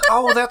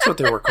 oh, that's what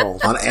they were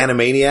called. On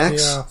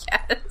Animaniacs?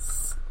 Yeah.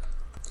 Yes.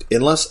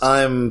 Unless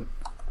I'm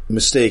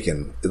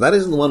mistaken. That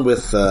isn't the one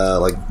with,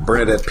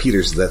 Bernadette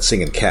Peters, that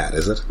singing cat,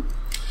 is it?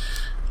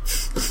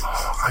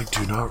 I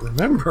do not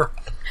remember.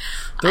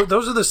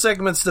 Those are the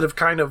segments that have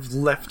kind of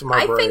left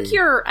my brain.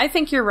 I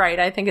think you're right.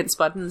 I think it's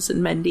Buttons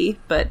and Mindy,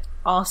 but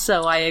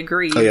also I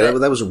agree. Oh yeah,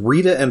 that was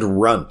Rita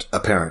and Runt,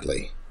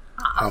 apparently.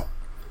 Oh.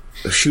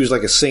 She was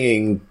like a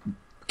singing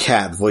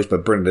cat voiced by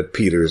Bernadette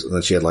Peters, and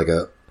then she had like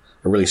a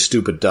really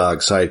stupid dog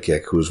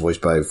sidekick who was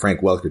voiced by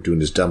Frank Welker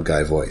doing his dumb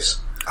guy voice.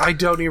 I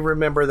don't even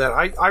remember that.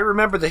 I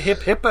remember the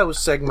Hip Hippo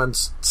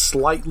segments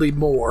slightly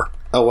more.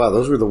 Oh wow,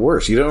 those were the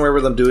worst. You don't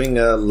remember them doing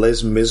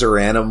Les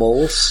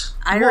Miseranimals?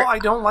 I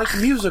don't like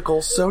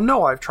musicals, so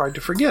no, I've tried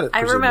to forget it.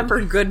 I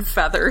remember Good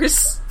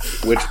Feathers.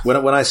 Which,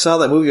 when I saw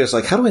that movie, I was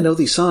like, how do I know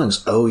these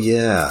songs? Oh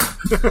yeah.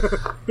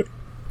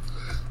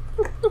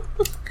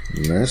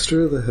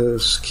 Master of the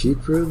house,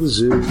 keeper of the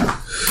zoo.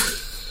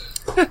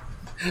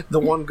 The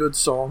one good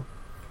song.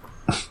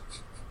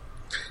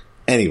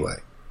 Anyway,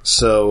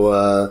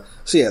 so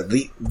yeah,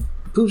 the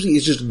Poopsie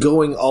is just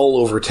going all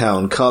over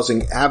town,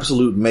 causing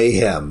absolute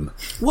mayhem.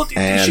 Well,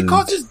 she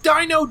causes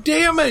dino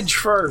damage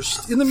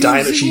first in the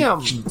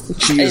museum.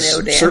 She is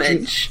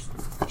searching.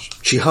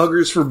 She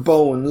huggers for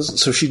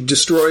bones, so she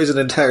destroys an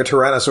entire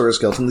Tyrannosaurus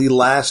skeleton, the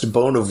last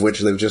bone of which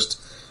they've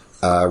just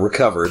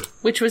recovered.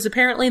 Which was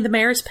apparently the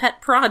mayor's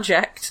pet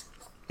project.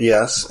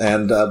 Yes,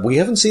 and we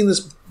haven't seen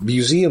this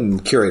museum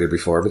curator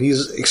before, but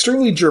he's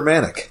extremely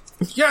Germanic.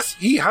 Yes,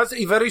 he has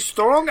a very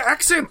strong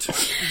accent.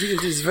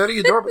 It is very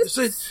adorable. Was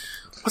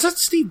that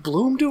Steve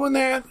Bloom doing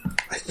that?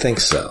 I think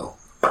so.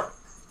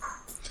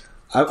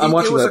 I'm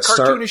watching that. It was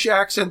a cartoonish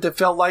accent that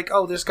felt like,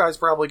 oh, this guy's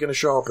probably going to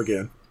show up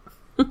again.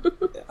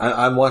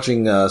 I'm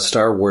watching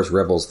Star Wars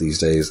Rebels these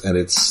days, and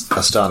it's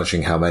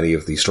astonishing how many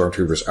of the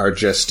stormtroopers are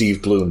just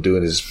Steve Bloom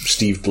doing his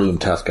Steve Bloom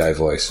tough guy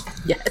voice.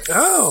 Yes.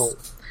 Oh.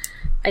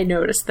 I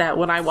noticed that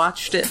when I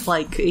watched it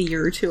like a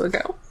year or two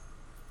ago.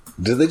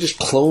 Did they just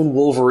clone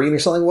Wolverine or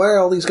something? Why are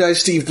all these guys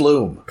Steve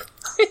Bloom?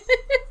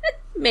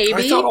 Maybe.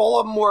 I thought all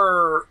of them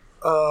were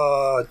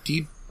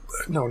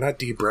not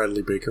D.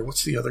 Bradley Baker.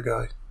 What's the other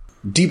guy?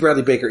 D.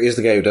 Bradley Baker is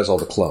the guy who does all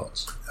the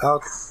clones.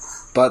 Okay.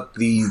 But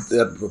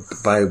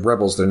by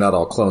Rebels, they're not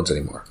all clones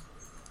anymore.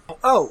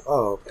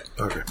 Oh,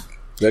 okay.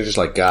 They're just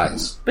like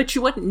guys. But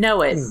you wouldn't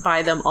know it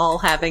by them all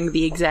having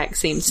the exact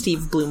same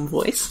Steve Bloom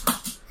voice.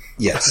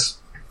 Yes.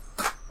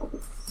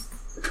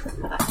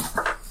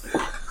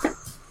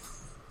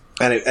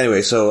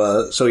 Anyway,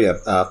 so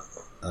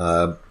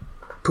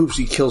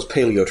Poopsie kills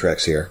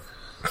Paleotrex here.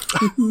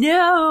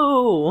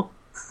 No!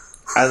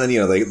 And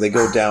then, they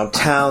go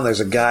downtown.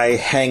 There's a guy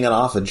hanging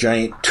off a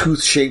giant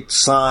tooth-shaped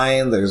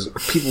sign. There's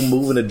people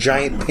moving a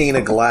giant pane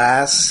of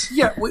glass.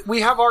 Yeah,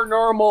 we have our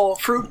normal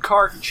fruit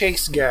cart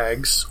chase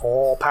gags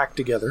all packed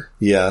together.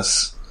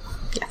 Yes.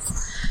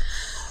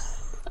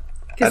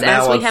 Because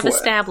as we have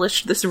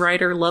established, this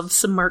writer loves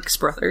some Marx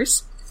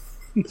Brothers.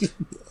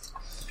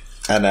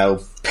 And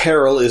now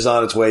peril is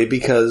on its way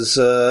because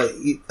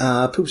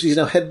Poopsie's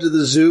now headed to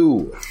the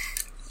zoo.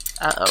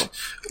 Uh-oh.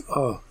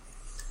 Oh.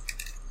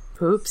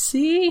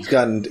 Poopsie? He's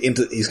gotten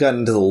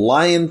into the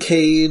lion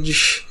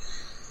cage.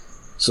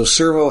 So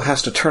Servo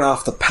has to turn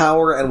off the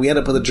power, and we end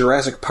up with a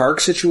Jurassic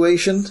Park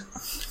situation.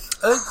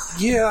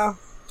 Yeah.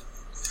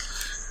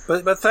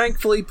 But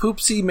thankfully,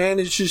 Poopsie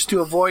manages to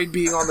avoid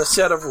being on the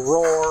set of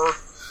Roar,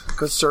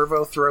 because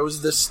Servo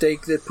throws the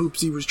stake that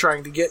Poopsie was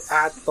trying to get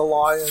at the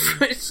lion.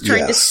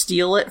 Trying to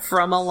steal it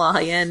from a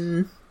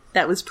lion.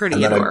 That was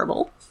pretty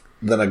adorable.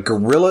 Then a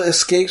gorilla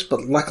escapes,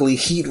 but luckily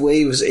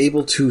Heatwave is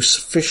able to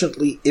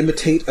sufficiently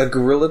imitate a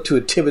gorilla to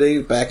intimidate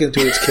it back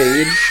into its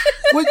cage.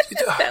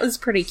 That was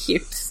pretty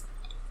cute.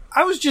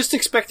 I was just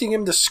expecting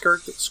him to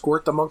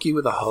squirt the monkey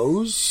with a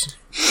hose.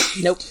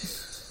 Nope.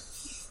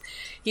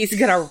 He's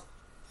gonna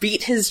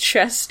beat his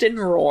chest and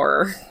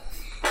roar.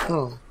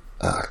 Oh.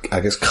 I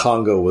guess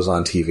Congo was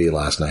on TV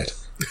last night.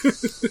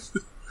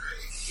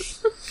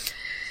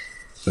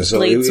 So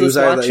Blades was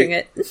watching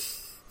it.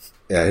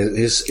 Yeah,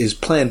 his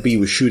plan B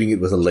was shooting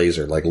it with a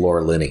laser, like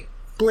Laura Linney.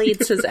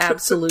 Blades has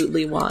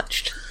absolutely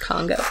watched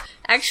Congo.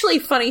 Actually,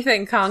 funny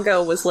thing,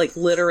 Congo was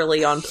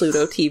literally on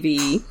Pluto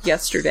TV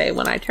yesterday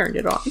when I turned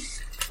it on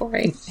before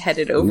I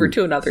headed over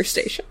to another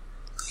station.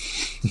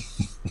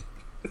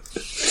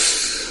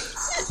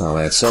 Oh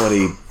man,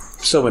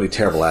 so many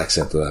terrible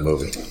accents in that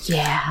movie.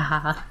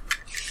 Yeah.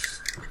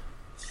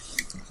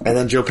 And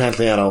then Joe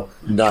Pantoliano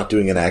not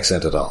doing an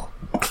accent at all.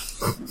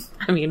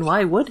 I mean,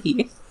 why would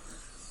he?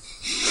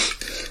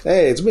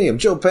 Hey, it's me. I'm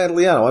Joe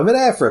Pantoliano. I'm in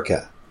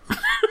Africa. No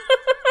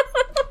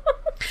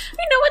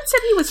one said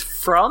he was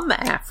from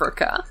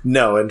Africa.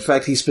 No, in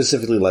fact, he's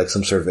specifically like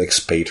some sort of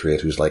expatriate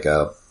who's like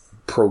a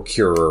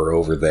procurer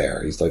over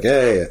there. He's like,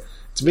 hey,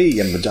 it's me.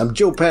 I'm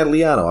Joe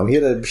Pantoliano. I'm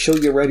here to show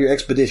you around your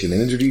expedition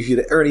and introduce you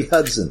to Ernie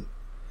Hudson.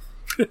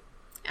 Yeah.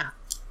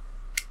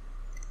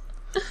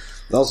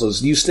 Also,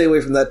 you stay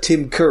away from that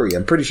Tim Curry.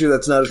 I'm pretty sure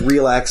that's not his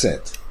real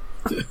accent.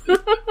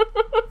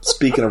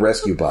 Speaking of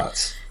rescue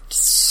bots.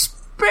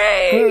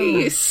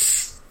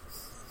 Space!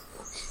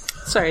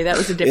 Sorry, that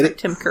was a different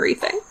Tim Curry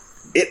thing.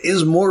 It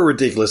is more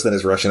ridiculous than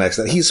his Russian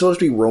accent. He's supposed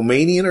to be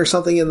Romanian or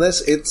something in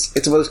this.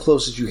 It's about as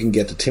close as you can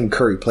get to Tim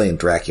Curry playing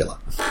Dracula.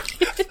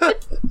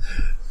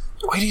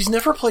 Wait, he's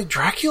never played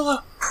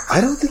Dracula? I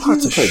don't think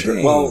he's played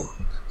Dracula. Well,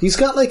 he's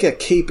got like a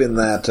cape in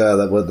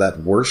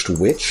that Worst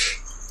Witch.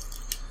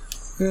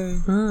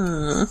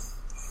 Mm-hmm.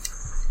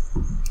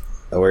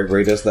 Where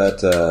he does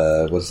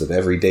that, what's it,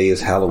 Every Day is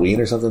Halloween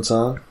or something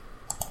song?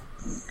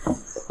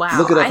 Wow.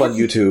 Look it up on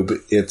YouTube.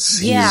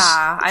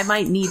 I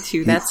might need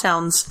to. That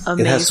sounds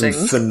amazing. It has some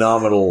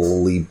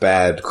phenomenally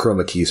bad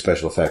chroma key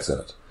special effects in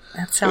it.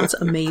 That sounds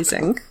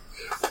amazing.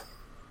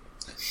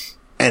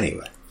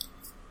 Anyway.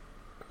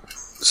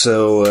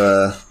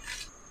 So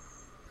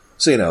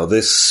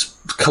this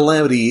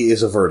calamity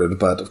is averted,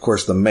 but of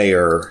course the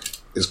mayor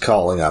is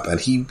calling up,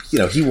 and he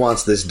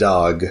wants this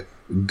dog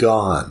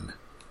gone.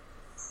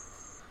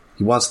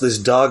 He wants this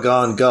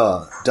doggone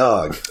dog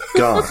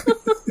gone.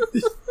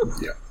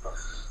 Yeah.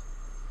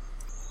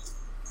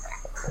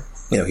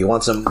 He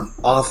wants him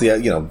off the, they're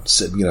going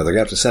to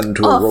have to send him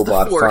to a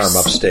robot farm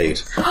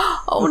upstate.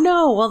 Oh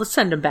no, well, let's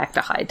send him back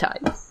to High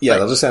Tide. Yeah,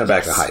 they'll just send him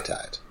back to High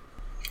Tide.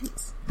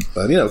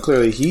 But,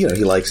 clearly he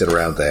likes it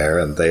around there,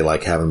 and they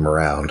like having him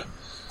around.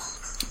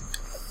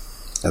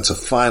 And so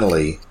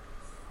finally,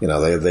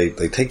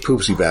 they take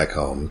Poopsie back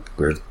home,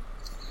 where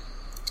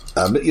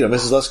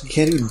Mrs. Lusky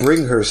can't even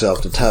bring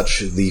herself to touch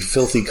the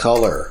filthy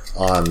collar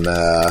on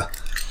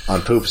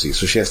Poopsie,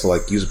 so she has to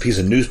use a piece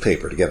of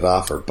newspaper to get it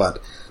off her. But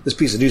this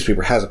piece of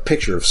newspaper has a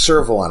picture of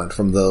Servo on it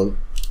from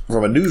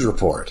a news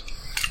report.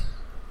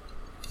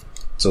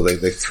 So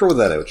they throw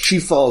that out. She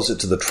follows it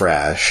to the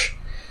trash.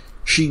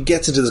 She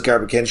gets into this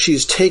garbage can.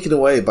 She's taken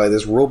away by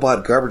this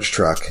robot garbage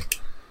truck.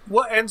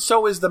 Well, and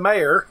so is the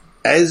mayor.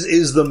 As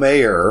is the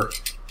mayor.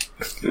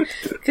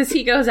 Because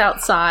he goes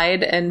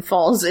outside and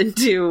falls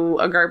into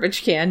a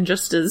garbage can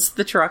just as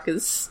the truck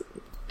is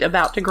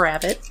about to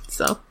grab it.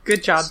 So,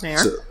 good job, Mayor.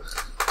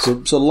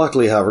 So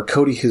luckily, however,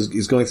 Cody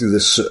is going through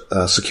this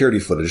security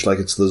footage like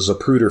it's the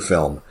Zapruder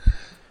film.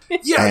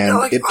 Yeah,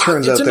 and it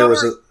turns out there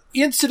was a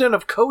incident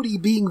of Cody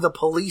being the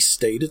police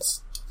state.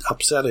 It's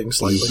upsetting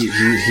slightly.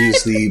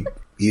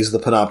 He's the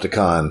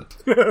panopticon,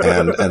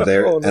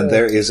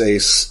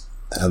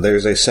 and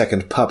there's a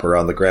second pupper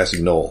on the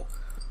grassy knoll.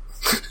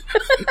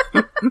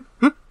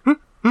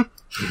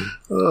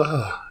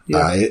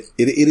 It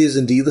is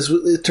indeed.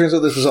 It turns out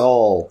this was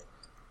all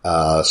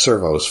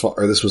Servo's fault,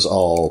 or this was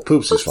all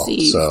Poopsie's fault.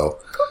 So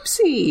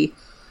Poopsie.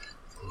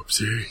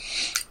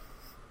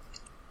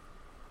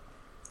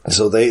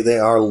 So they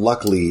are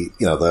luckily,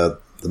 the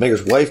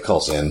mayor's wife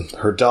calls in.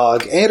 Her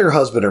dog and her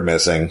husband are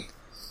missing.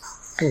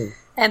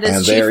 And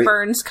as Chief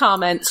Burns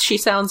comments, she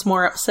sounds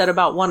more upset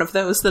about one of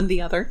those than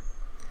the other.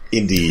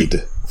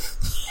 Indeed.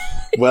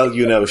 Well,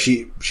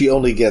 she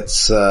only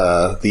gets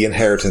the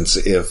inheritance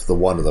if the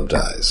one of them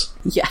dies.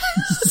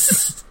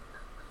 Yes.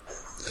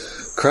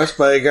 Crushed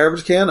by a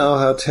garbage can? Oh,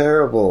 how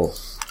terrible.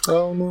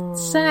 Oh, no.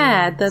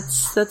 Sad.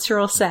 That's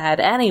real sad.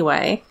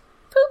 Anyway,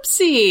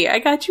 Poopsie, I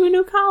got you a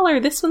new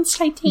collar. This one's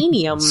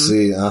titanium. Let's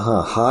see,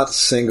 hot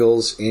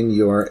singles in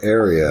your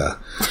area.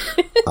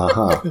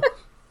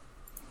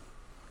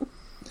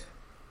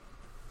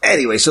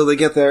 Anyway, so they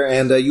get there,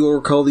 and you will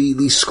recall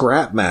the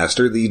Scrap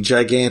Master, the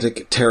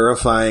gigantic,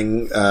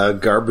 terrifying,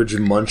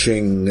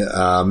 garbage-munching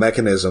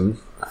mechanism.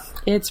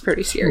 It's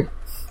pretty scary.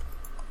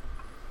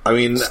 I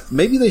mean,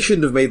 maybe they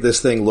shouldn't have made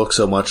this thing look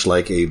so much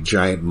like a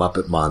giant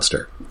Muppet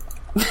monster.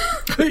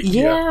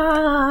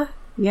 Yeah.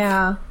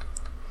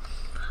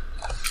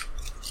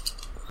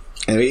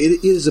 And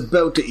it is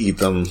about to eat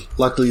them.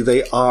 Luckily,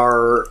 they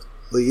are...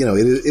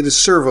 it is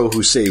Servo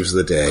who saves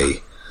the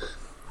day.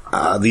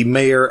 The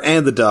mayor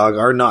and the dog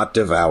are not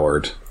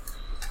devoured.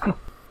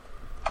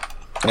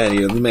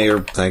 And the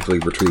mayor thankfully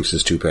retrieves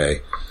his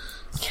toupee.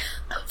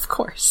 Of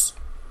course.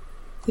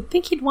 You'd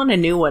think he'd want a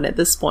new one at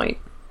this point.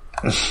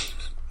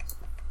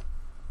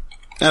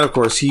 And of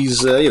course,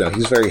 he's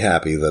very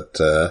happy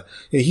that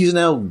he's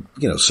now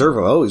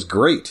Servo. Oh, he's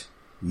great.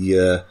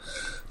 To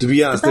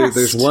be honest,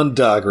 there's one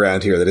dog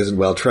around here that isn't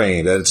well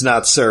trained, and it's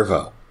not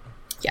Servo.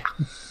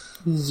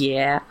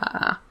 Yeah.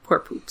 Poor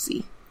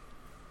Poopsie.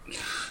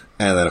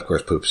 And then, of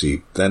course,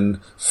 Poopsie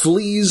then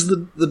flees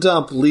the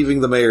dump,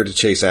 leaving the mayor to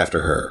chase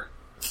after her.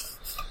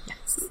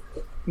 Yes.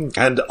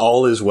 And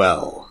all is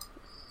well.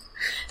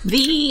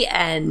 The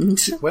end.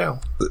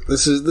 Well,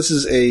 this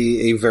is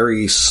a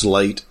very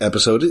slight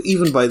episode,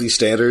 even by the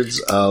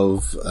standards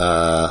of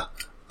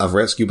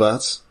Rescue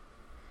Bots.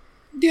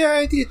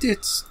 Yeah,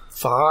 it's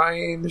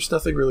fine. There's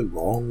nothing really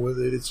wrong with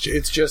it.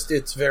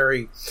 It's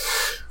very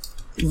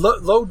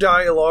low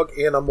dialogue,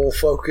 animal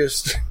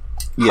focused.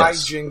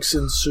 Yes. Hijinks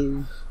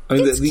ensue. I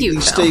mean,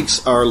 the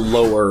stakes are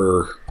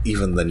lower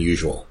even than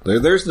usual.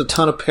 There's a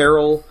ton of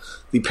peril.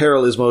 The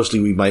peril is mostly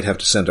we might have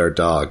to send our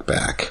dog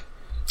back.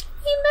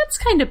 I mean, that's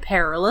kind of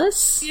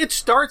perilous. It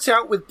starts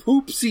out with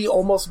Poopsie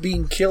almost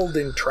being killed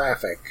in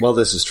traffic. Well,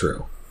 this is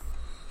true.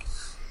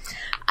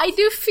 I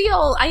do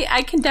feel...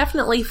 I can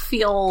definitely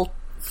feel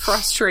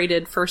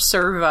frustrated for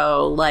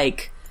Servo,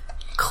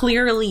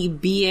 clearly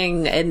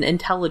being an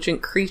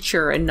intelligent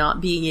creature and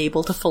not being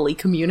able to fully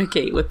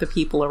communicate with the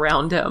people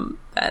around him.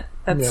 That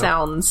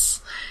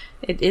sounds...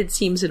 It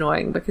seems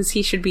annoying, because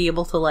he should be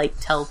able to,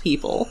 tell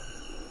people,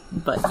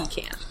 but he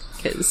can't,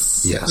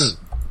 because yes.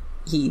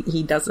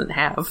 he doesn't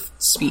have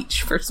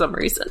speech for some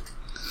reason.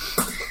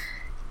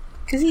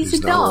 Because he's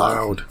a not dog.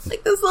 allowed.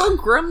 Like those little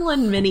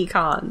gremlin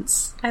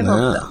mini-cons. I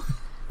love them.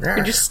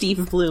 They're just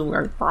Steve Bloom.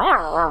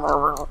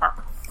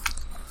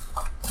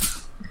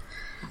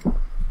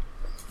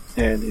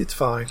 And it's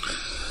fine.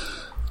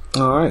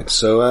 Alright,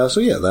 so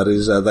yeah, that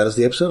is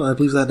the episode. I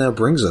believe that now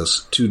brings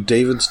us to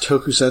David's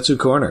Tokusatsu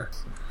Corner.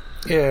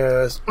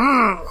 Yes.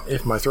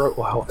 If my throat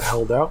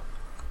held out.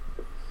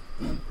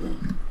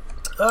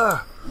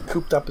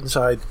 Cooped up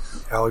inside.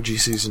 Allergy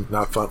season,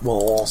 not fun. Well,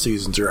 all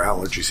seasons are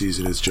allergy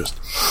season. It's just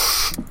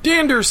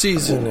dander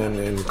season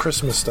and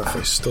Christmas stuff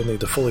I still need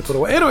to fully put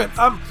away. Anyway,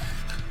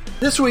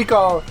 this week,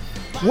 1,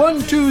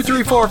 2,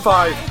 3, 4,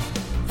 5.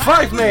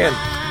 5-man.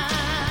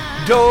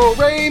 Do,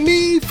 re,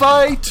 mi,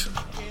 fight.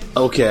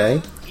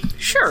 Okay.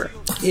 Sure.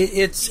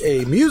 It's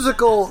a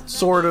musical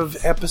sort of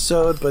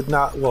episode, but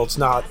not, well, it's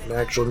not an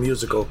actual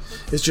musical.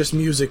 It's just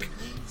music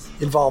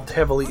involved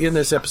heavily in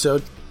this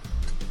episode.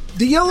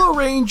 The Yellow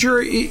Ranger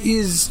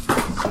is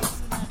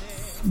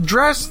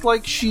dressed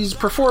like she's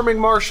performing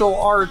martial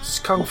arts,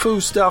 kung fu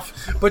stuff,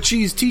 but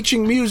she's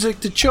teaching music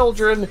to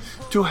children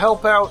to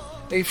help out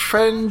a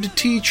friend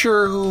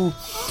teacher who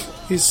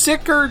is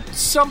sick or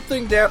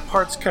something. That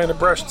part's kind of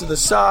brushed to the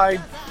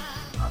side.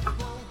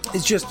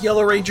 It's just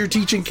Yellow Ranger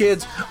teaching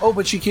kids. Oh,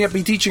 but she can't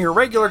be teaching her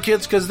regular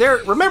kids because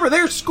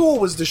their school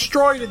was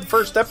destroyed in the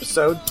first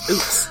episode.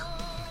 Oops.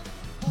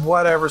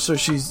 Whatever. So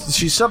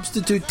she's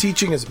substitute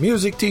teaching as a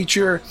music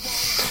teacher.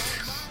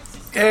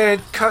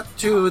 And cut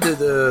to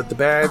the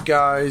bad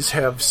guys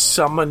have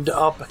summoned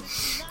up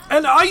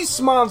an ice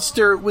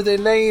monster with a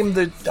name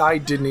that I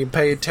didn't even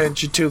pay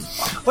attention to.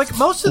 Like,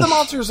 most of the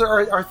monsters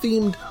are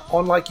themed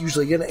on, like,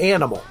 usually an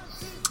animal.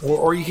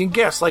 Or you can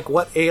guess, like,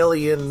 what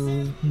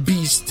alien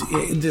beast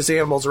this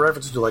animal's a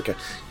reference to, like a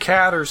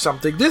cat or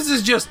something. This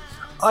is just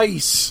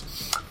ice.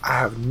 I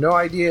have no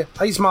idea.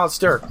 Ice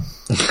monster.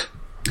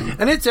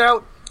 And it's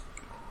out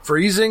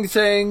freezing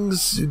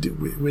things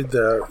with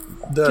the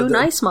doing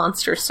ice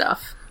monster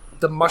stuff.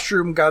 The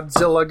Mushroom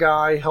Godzilla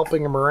guy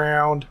helping him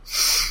around.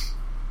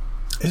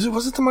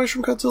 Was it the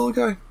Mushroom Godzilla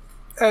guy?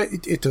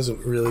 It doesn't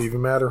really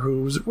even matter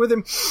who was with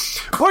him.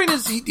 Point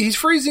is, he's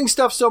freezing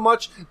stuff so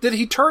much that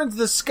he turns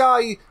the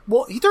sky...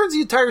 Well, he turns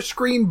the entire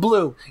screen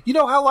blue. You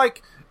know how,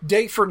 like,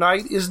 day for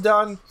night is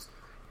done?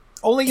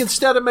 Only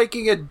instead of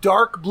making it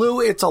dark blue,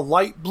 it's a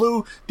light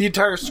blue. The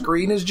entire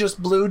screen is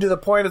just blue to the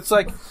point it's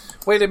like,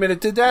 wait a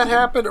minute, did that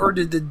happen or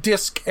did the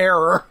disc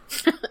error?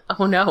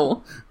 Oh,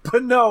 no.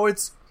 But no,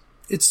 it's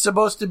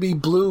supposed to be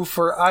blue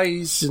for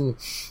ice, and...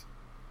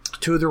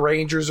 Two of the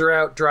Rangers are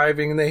out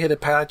driving and they hit a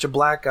patch of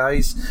black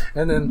ice,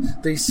 and then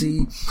they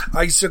see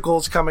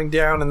icicles coming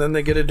down, and then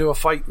they get into a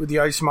fight with the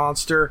ice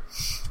monster.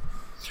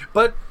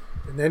 And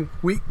then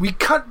we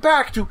cut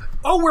back to,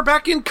 we're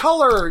back in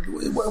color.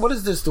 What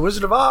is this? The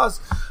Wizard of Oz?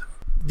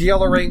 The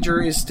Yellow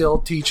Ranger is still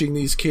teaching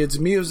these kids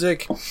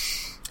music,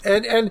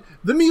 and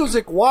the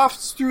music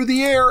wafts through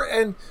the air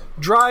and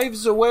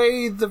drives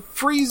away the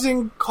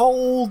freezing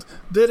cold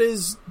that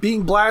is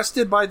being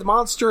blasted by the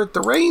monster at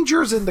the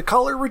Rangers, and the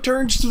color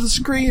returns to the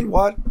screen.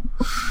 What?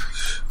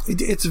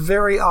 It's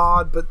very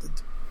odd, but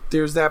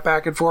there's that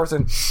back and forth,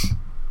 and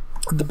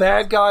the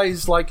bad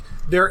guys, like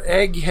their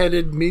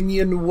egg-headed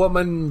minion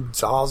woman,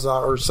 Zaza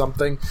or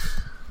something,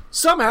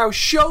 somehow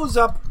shows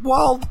up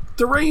while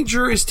the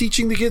Ranger is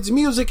teaching the kids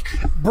music,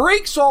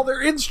 breaks all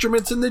their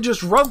instruments, and then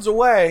just runs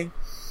away.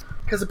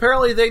 Because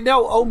apparently they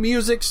know,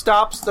 music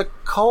stops the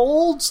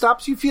cold,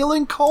 stops you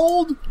feeling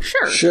cold.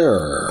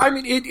 Sure. I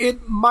mean,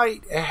 it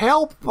might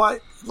help,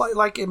 but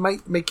like it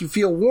might make you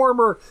feel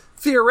warmer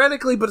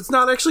theoretically, but it's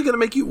not actually going to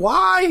make you.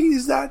 Why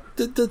is that?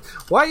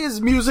 Why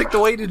is music the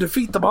way to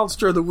defeat the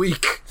monster of the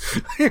week?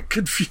 I'm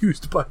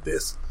confused by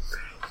this.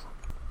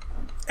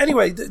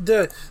 Anyway,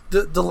 the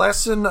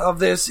lesson of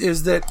this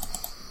is that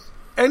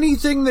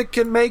anything that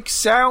can make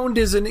sound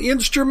is an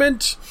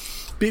instrument.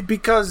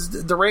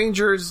 Because the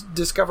Rangers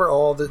discover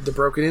all the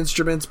broken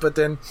instruments, but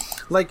then,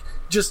 like,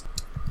 just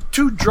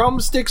two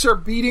drumsticks are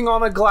beating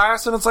on a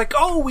glass, and it's like,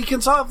 we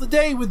can solve the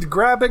day with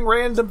grabbing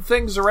random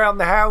things around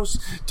the house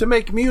to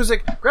make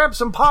music. Grab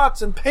some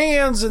pots and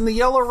pans, and the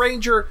Yellow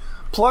Ranger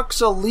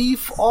plucks a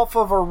leaf off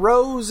of a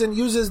rose and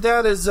uses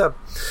that as a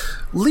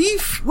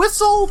leaf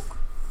whistle.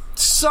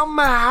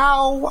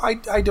 Somehow, I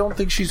don't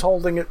think she's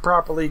holding it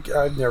properly.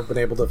 I've never been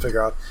able to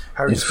figure out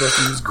how you're supposed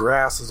to use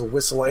grass as a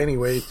whistle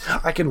anyway.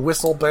 I can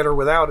whistle better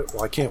without it.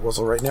 Well, I can't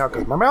whistle right now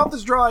because my mouth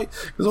is dry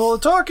because of all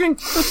the talking.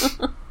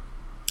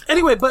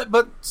 Anyway,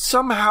 but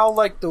somehow,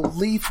 like, the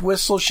leaf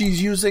whistle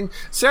she's using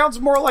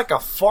sounds more like a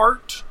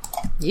fart.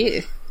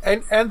 Yeah.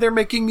 And they're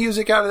making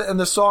music out of it, and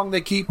the song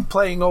they keep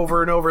playing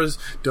over and over is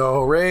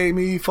Do, Re,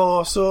 Mi,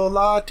 Fa, Sol,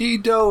 La, Ti,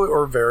 Do,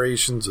 or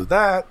variations of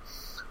that.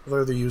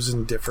 They're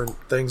using different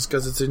things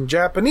because it's in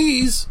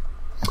Japanese.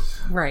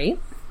 Right.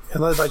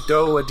 And like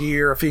doe, a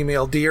deer, a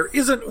female deer,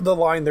 isn't the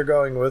line they're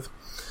going with.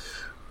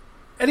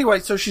 Anyway,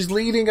 so she's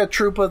leading a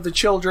troop of the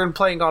children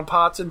playing on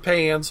pots and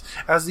pans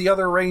as the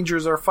other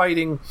Rangers are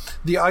fighting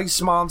the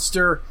ice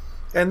monster,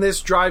 and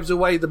this drives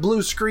away the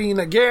blue screen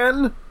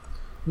again.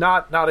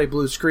 Not a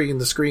blue screen.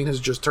 The screen has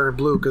just turned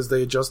blue because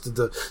they adjusted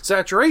the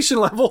saturation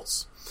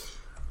levels.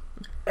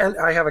 And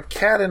I have a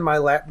cat in my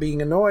lap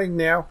being annoying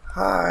now.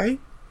 Hi.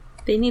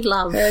 They need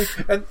love. Hey,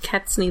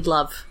 Cats need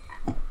love.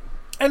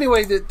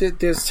 Anyway,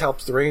 this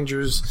helps the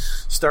Rangers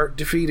start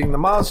defeating the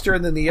monster,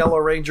 and then the Yellow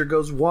Ranger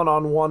goes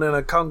one-on-one in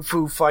a kung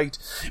fu fight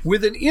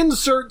with an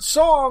insert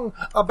song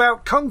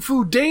about kung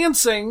fu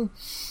dancing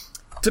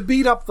to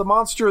beat up the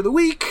monster of the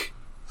week.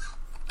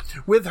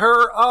 With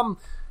her,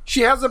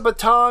 she has a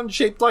baton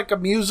shaped like a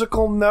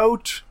musical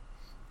note,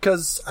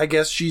 because I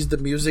guess she's the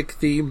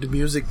music-themed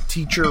music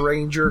teacher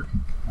ranger.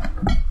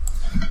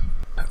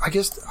 I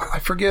guess, I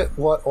forget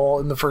what all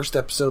in the first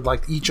episode,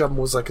 like, each of them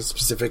was like a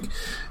specific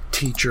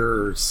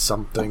teacher or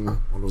something.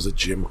 One was a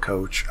gym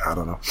coach. I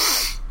don't know.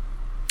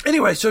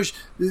 Anyway, so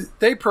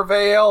they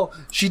prevail.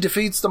 She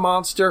defeats the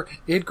monster.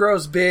 It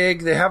grows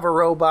big. They have a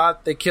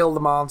robot. They kill the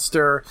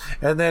monster.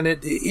 And then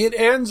it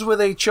ends with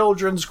a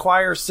children's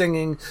choir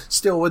singing,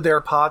 still with their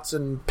pots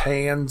and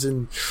pans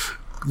and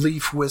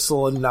leaf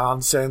whistle and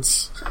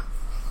nonsense.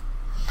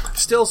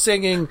 Still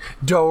singing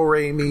do,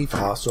 re, mi,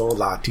 fa, sol,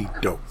 la, ti,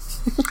 do.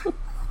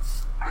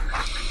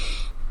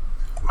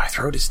 My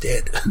throat is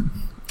dead.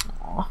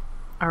 Aw.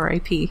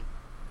 R.I.P.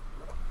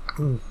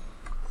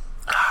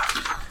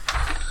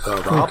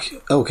 Rob?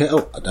 Okay.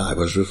 Oh, no, I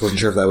wasn't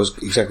sure if that was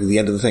exactly the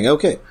end of the thing.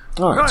 Okay.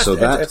 All right. No, So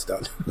that's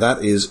done.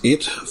 that is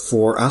it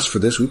for us for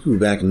this week. We'll be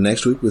back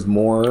next week with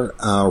more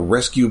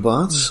Rescue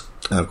Bots.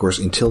 And of course,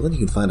 until then, you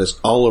can find us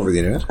all over the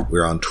internet.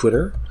 We're on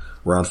Twitter,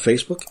 we're on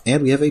Facebook,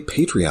 and we have a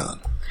Patreon.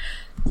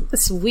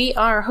 Yes, we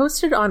are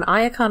hosted on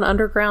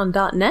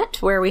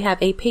iaconunderground.net, where we have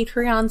a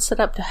Patreon set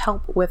up to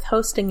help with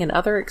hosting and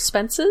other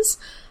expenses.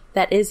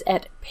 That is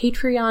at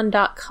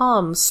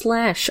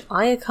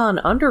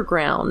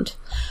patreon.com/iaconunderground.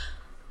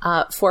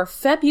 For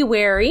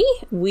February,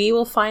 we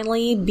will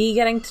finally be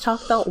getting to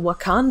talk about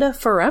Wakanda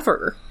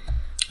Forever.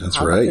 That's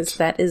right. Because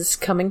that is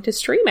coming to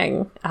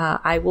streaming.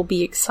 I will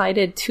be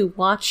excited to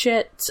watch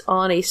it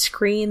on a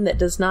screen that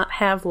does not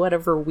have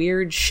whatever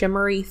weird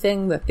shimmery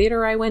thing the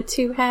theater I went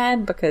to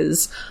had,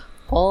 because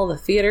all the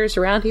theaters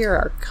around here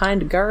are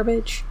kind of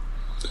garbage.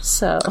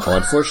 So,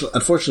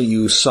 unfortunately,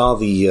 you saw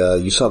the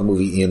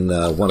movie in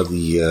one of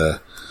the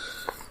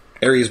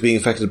areas being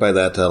affected by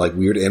that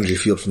weird energy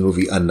field from the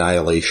movie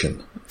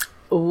Annihilation.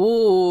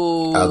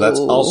 ooh, That's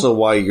also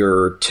why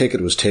your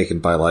ticket was taken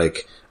by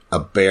a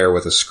bear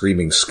with a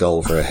screaming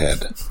skull for a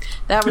head.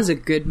 that was a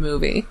good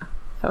movie.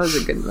 That was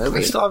a good I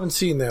movie. still haven't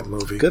seen that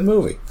movie. Good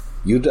movie.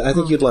 I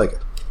think you'd like it.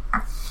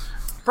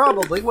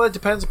 Probably. Well, it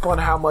depends upon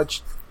how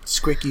much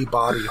squicky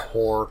body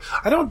horror.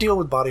 I don't deal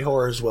with body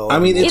horror as well. I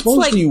mean, it's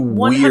mostly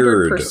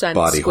weird 100%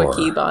 body squicky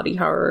horror. body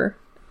horror.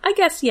 I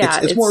guess,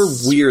 yeah. It's more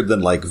weird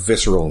than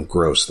visceral and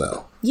gross,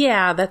 though.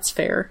 Yeah, that's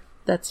fair.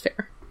 That's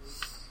fair.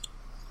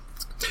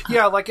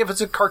 yeah, if it's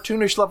a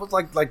cartoonish level,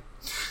 like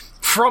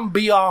From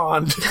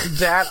Beyond,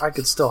 that I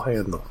could still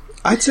handle.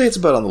 I'd say it's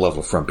about on the level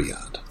of From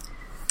Beyond.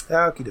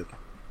 Okie dokie.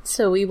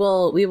 So we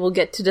will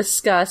get to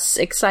discuss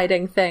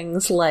exciting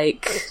things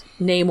like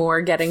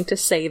Namor getting to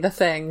say the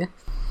thing,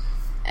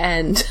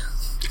 and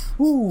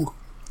Ooh.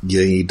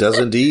 Yeah, he does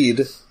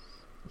indeed.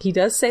 he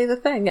does say the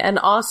thing, and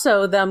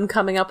also them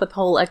coming up with a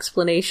whole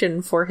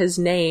explanation for his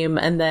name,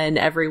 and then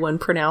everyone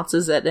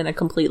pronounces it in a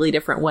completely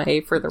different way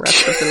for the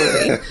rest of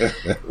the movie,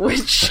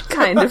 which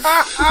kind of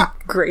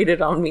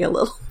grated on me a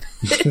little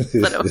bit,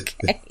 but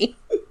okay.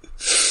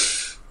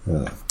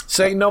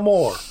 Say no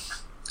more.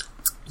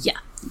 Yeah.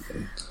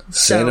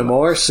 Say no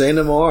more, say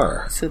no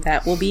more. So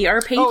that will be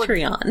our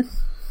Patreon.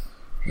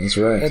 That's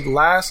right. And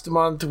last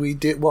month we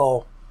did,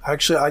 well,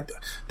 actually,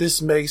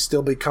 this may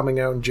still be coming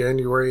out in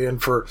January,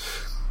 and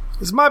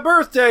it's my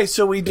birthday,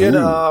 so we did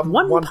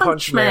One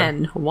Punch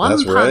Man. One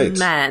That's Punch right.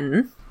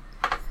 Man.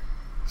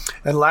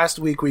 And last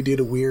week we did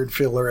a weird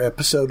filler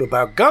episode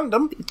about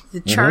Gundam.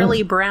 The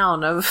Charlie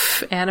Brown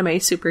of anime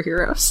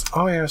superheroes.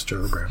 Oh, yeah, it's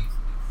Charlie Brown.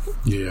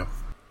 Yeah.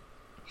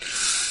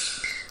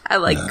 I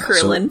like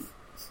Krillin.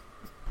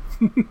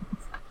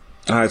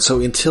 All right,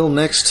 so until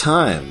next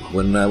time,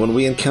 when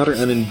we encounter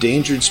an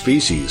endangered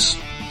species,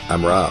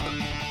 I'm Rob.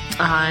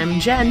 I'm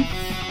Jen.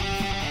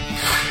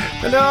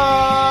 And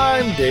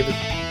I'm David.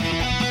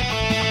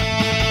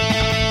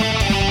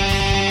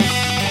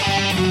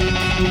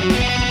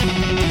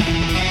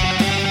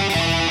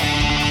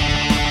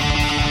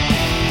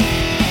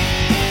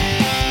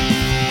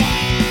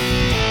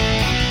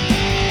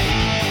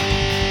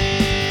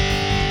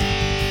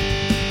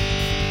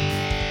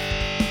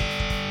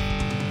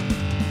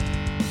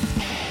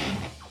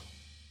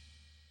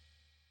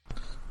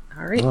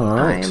 All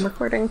right. I'm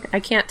recording. I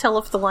can't tell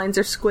if the lines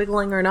are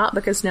squiggling or not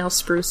because now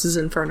Spruce is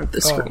in front of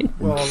the screen.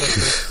 Well,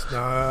 that's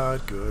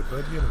not good,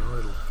 but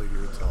it'll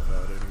figure itself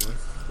out anyway.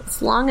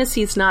 As long as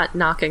he's not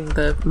knocking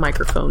the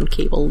microphone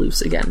cable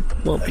loose again,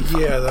 we'll be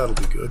fine. Yeah, that'll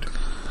be good.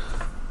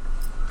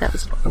 That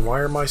was And why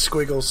are my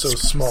squiggles so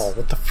small?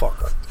 What the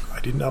fuck? I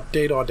didn't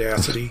update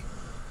Audacity.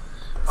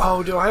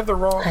 Oh, do I have the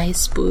wrong... Hi,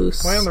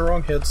 Spruce. Am I on the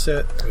wrong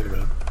headset? Wait a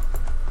minute.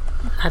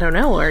 I don't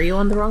know. Are you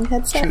on the wrong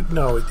headset?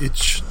 It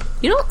should...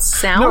 You don't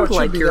sound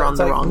like you're on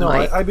the wrong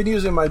mic. I've been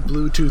using my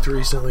Bluetooth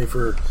recently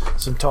for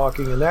some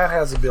talking, and that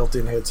has a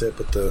built-in headset,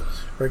 but the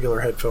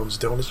regular headphones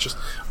don't. It's just,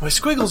 my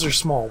squiggles are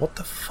small. What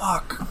the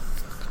fuck?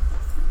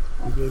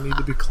 Maybe I need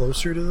to be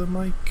closer to the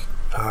mic?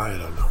 I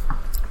don't know.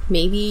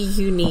 Maybe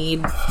you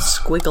need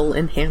squiggle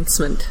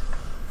enhancement.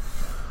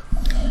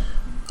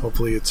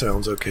 Hopefully it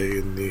sounds okay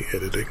in the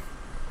editing.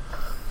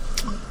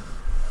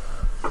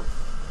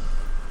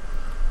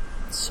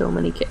 So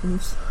many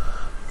kittens.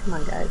 Come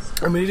on, guys.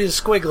 I mean, it is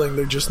squiggling.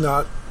 They're just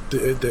not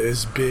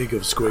as big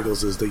of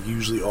squiggles as they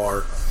usually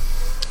are.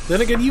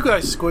 Then again, you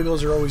guys'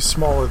 squiggles are always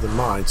smaller than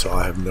mine, so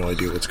I have no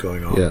idea what's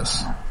going on.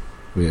 Yes.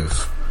 We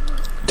have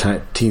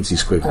teensy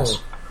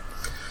squiggles.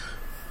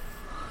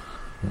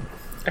 Oh.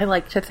 I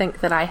like to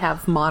think that I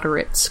have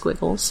moderate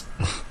squiggles.